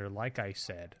randomizer, like I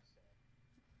said.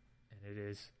 And it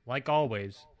is, like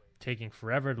always, taking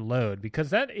forever to load,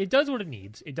 because it does what it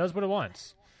needs. It does what it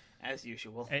wants. As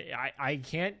usual. I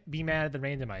can't be mad at the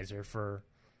randomizer for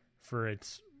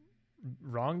its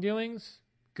wrongdoings,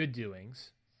 good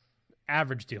doings,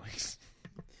 average doings.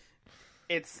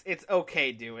 It's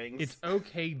okay doings. It's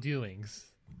okay doings.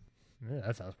 Yeah,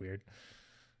 that sounds weird.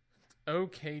 It's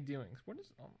okay doings. What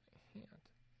is on my hand?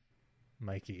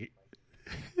 Mikey.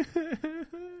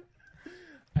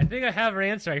 I think I have our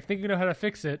answer. I think we know how to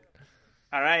fix it.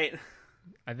 All right.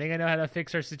 I think I know how to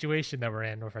fix our situation that we're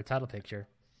in with our title picture.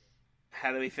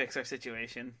 How do we fix our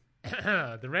situation?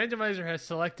 The randomizer has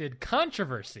selected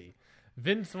controversy.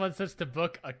 Vince wants us to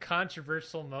book a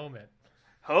controversial moment.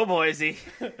 Oh, boysy.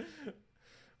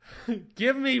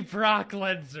 Give me Brock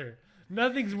Lesnar.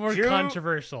 Nothing's more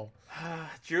controversial.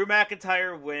 Drew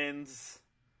McIntyre wins.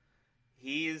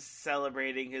 He's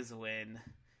celebrating his win.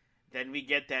 Then we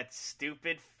get that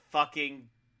stupid fucking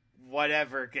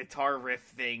whatever guitar riff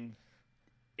thing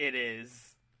it is.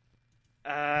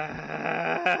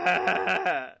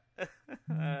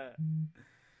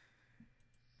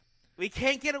 We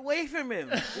can't get away from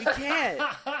him. We can't.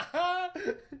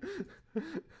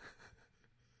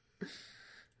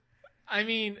 I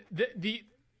mean,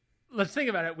 let's think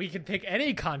about it. We can pick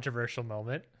any controversial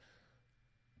moment.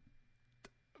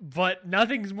 But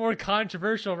nothing's more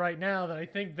controversial right now than I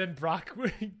think than Brock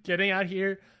getting out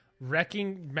here,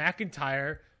 wrecking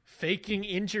McIntyre, faking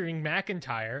injuring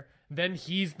McIntyre. Then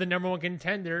he's the number one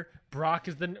contender. Brock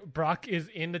is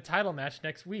in the title match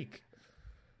next week.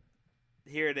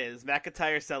 Here it is,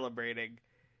 McIntyre celebrating,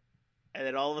 and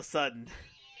then all of a sudden,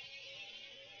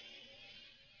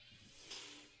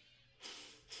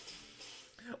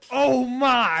 oh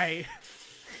my!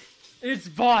 It's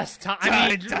boss time. I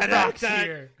mean, Brock's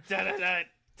here.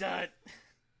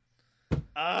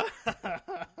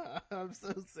 I'm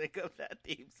so sick of that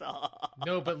theme song.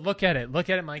 No, but look at it. Look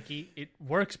at it, Mikey. It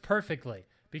works perfectly.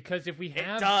 Because if we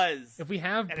have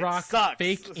Brock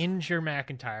fake injure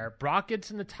McIntyre, Brock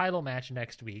gets in the title match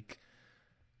next week.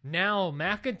 Now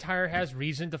McIntyre has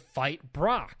reason to fight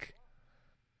Brock.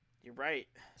 You're right.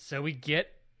 So we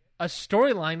get a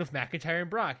storyline with McIntyre and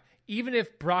Brock. Even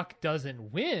if Brock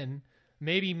doesn't win,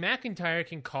 maybe McIntyre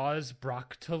can cause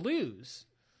Brock to lose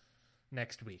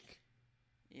next week.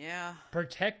 Yeah.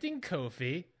 Protecting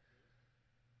Kofi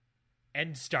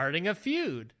and starting a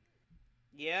feud.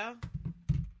 Yeah.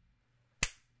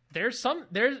 There's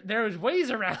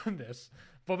ways around this,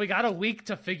 but we got a week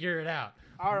to figure it out.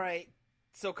 All right.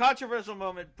 So controversial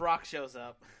moment, Brock shows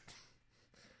up.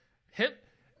 Hit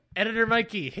Editor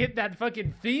Mikey, hit that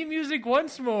fucking theme music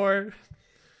once more.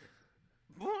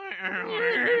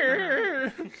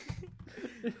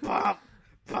 Pop,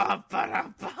 pop,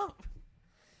 pop, pop.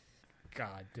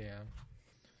 God damn.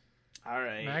 All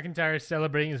right. McIntyre is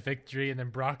celebrating his victory, and then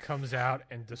Brock comes out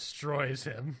and destroys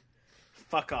him.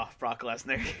 Fuck off, Brock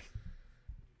Lesnar.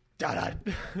 God,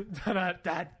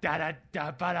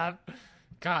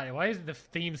 why isn't the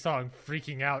theme song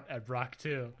freaking out at Brock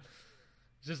too?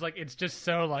 It's just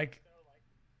so like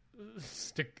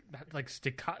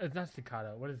staccato. It's not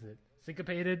staccato. What is it?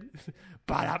 Syncopated.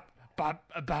 That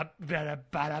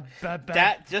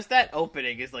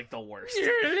opening is like the worst.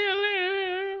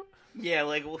 Yeah,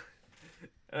 like. Oh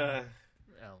my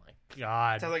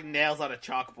god! Sounds like nails on a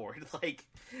chalkboard. Like.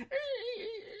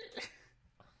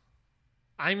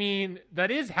 I mean, that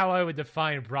is how I would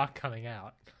define Brock coming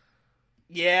out.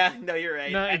 Yeah, no, you're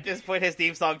right. No, At this point, his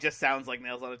theme song just sounds like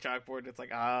nails on a chalkboard. It's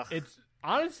like, It's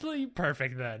honestly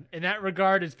perfect then. In that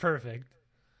regard, it's perfect.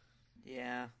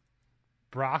 Yeah.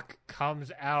 Brock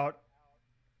comes out,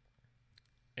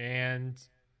 and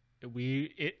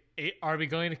are we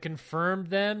going to confirm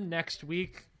them next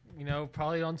week? You know,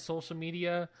 probably on social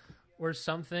media or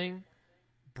something.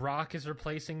 Brock is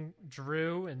replacing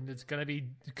Drew, and it's going to be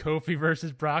Kofi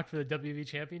versus Brock for the WWE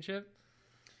Championship.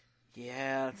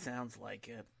 Yeah, it sounds like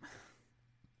it.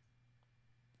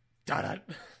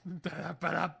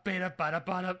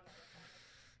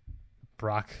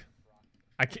 Brock.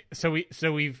 I can't,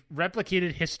 so we've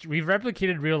replicated history. We've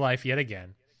replicated real life yet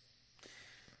again.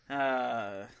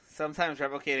 Sometimes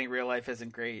replicating real life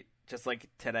isn't great, just like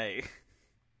today.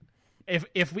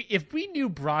 If we knew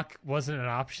Brock wasn't an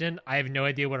option, I have no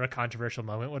idea what a controversial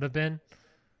moment would have been.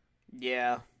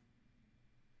 Yeah.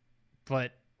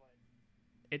 But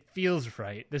it feels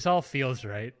right. This all feels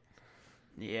right.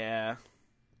 Yeah.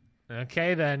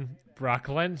 Okay, then. Brock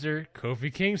Lesnar,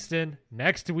 Kofi Kingston,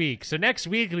 next week. So next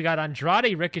week, we got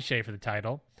Andrade Ricochet for the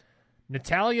title.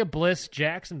 Natalya Bliss,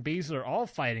 Jackson Baszler all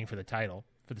fighting for the title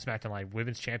for the SmackDown Live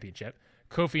Women's Championship.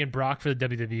 Kofi and Brock for the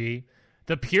WWE.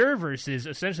 The Pure versus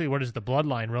essentially what is the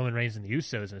Bloodline, Roman Reigns and the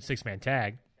Usos in a 6-man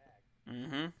tag.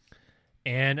 Mm-hmm.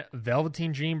 And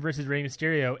Velveteen Dream versus Rey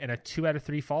Mysterio in a 2 out of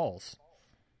 3 falls.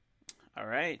 All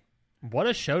right. What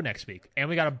a show next week. And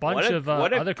we got a bunch of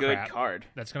other good crap card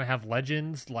that's going to have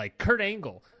legends like Kurt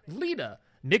Angle, Lita,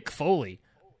 Mick Foley,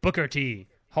 Booker T,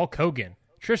 Hulk Hogan,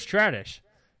 Trish Stratus,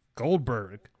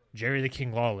 Goldberg, Jerry the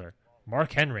King Lawler,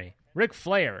 Mark Henry, Ric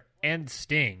Flair, and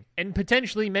Sting, and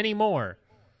potentially many more.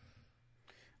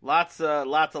 Lots of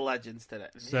legends today.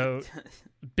 So,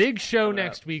 big show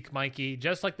next week, Mikey.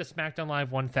 Just like the SmackDown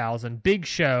Live 1000. Big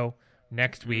show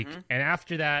next week. And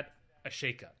after that, a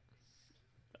shakeup.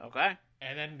 Okay.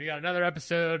 And then we got another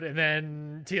episode, and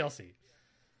then TLC.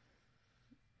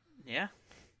 Yeah.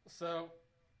 So,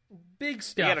 big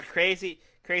stuff. We got a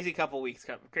crazy couple weeks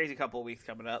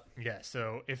coming up. Yeah,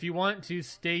 so if you want to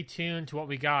stay tuned to what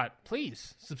we got,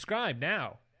 please subscribe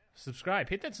now. Subscribe.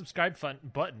 Hit that subscribe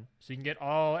button so you can get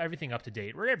everything up to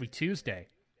date. We're every Tuesday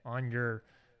on your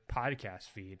podcast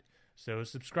feed. So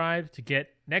subscribe to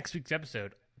get next week's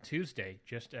episode Tuesday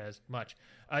just as much.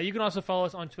 You can also follow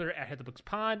us on Twitter at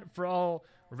HitTheBooksPod for all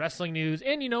wrestling news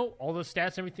and, all the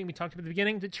stats and everything we talked about at the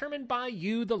beginning, determined by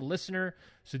you, the listener,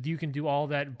 so you can do all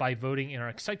that by voting in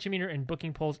our Exciteometer and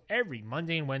booking polls every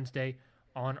Monday and Wednesday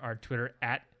on our Twitter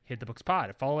at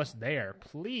HitTheBooksPod. Follow us there,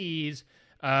 please.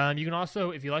 You can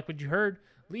also, if you like what you heard,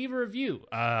 leave a review.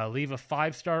 Leave a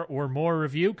 5-star or more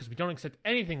review, because we don't accept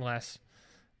anything less.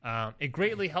 It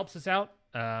greatly helps us out,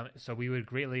 so we would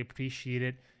greatly appreciate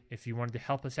it if you wanted to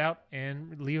help us out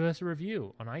and leave us a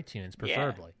review on iTunes,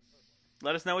 preferably. Yeah.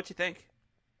 Let us know what you think.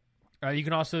 You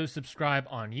can also subscribe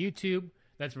on YouTube.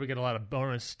 That's where we get a lot of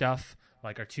bonus stuff,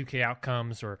 like our 2K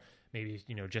outcomes, or maybe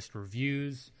just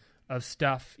reviews of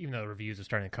stuff, even though the reviews are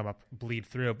starting to come up, bleed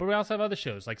through. But we also have other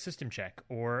shows like System Check,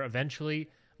 or eventually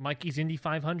Mikey's Indy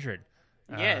 500.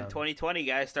 Yeah, in 2020,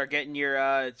 guys, start getting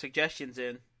your suggestions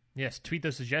in. Yes, tweet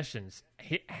those suggestions.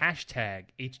 Hit hashtag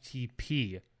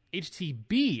HTB,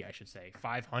 I should say,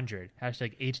 500.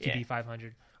 Hashtag HTB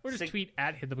 500. Or just tweet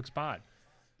at HitTheBooksPod.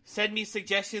 Send me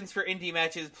suggestions for indie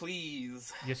matches,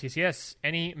 please. Yes.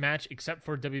 Any match except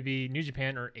for WB, New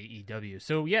Japan, or AEW.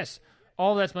 So, yes,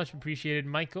 all that's much appreciated.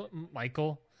 Mikey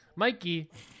Cole.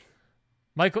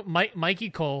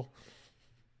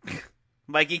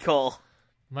 Mikey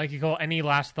Cole, any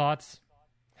last thoughts?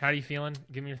 How are you feeling?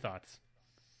 Give me your thoughts.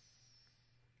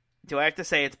 Do I have to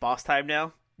say it's boss time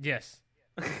now? Yes.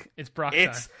 It's Brock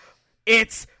time.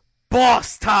 It's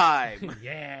boss time!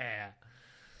 Yeah.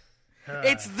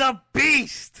 It's the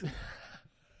Beast!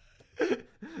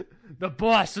 The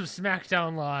boss of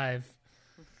SmackDown Live.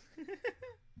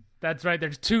 That's right,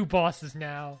 there's 2 bosses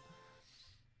now.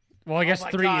 Well, I guess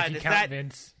 3 if you count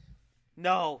Vince.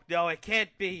 No, it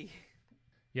can't be.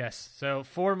 Yes, so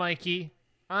for Mikey,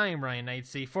 I am Ryan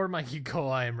Knightsey. For Mikey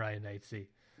Cole, I am Ryan Knightsey.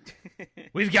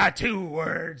 We've got 2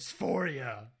 words for you.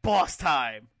 Boss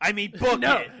time. I mean, book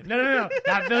it. No.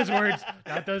 Not those words.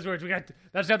 Not those words.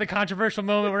 That's not the controversial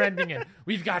moment we're ending in.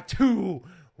 We've got 2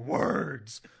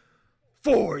 words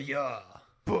for you.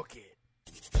 Book it.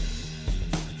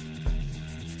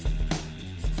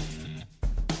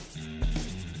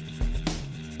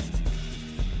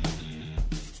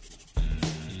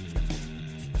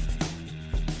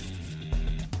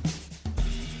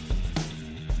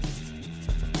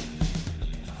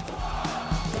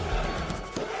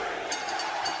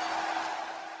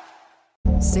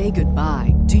 Say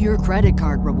goodbye to your credit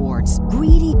card rewards.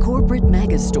 Greedy corporate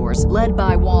mega stores, led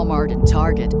by Walmart and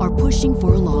Target, are pushing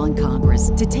for a law in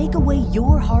Congress to take away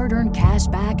your hard-earned cash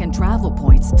back and travel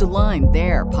points to line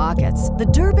their pockets. The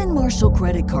Durbin-Marshall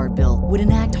credit card bill would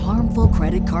enact harmful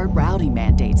credit card routing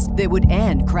mandates that would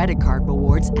end credit card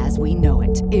rewards as we know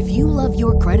it. If you love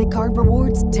your credit card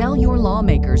rewards, tell your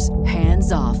lawmakers,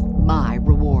 hands off my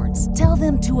rewards. Tell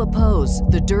them to oppose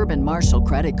the Durbin-Marshall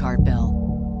credit card bill.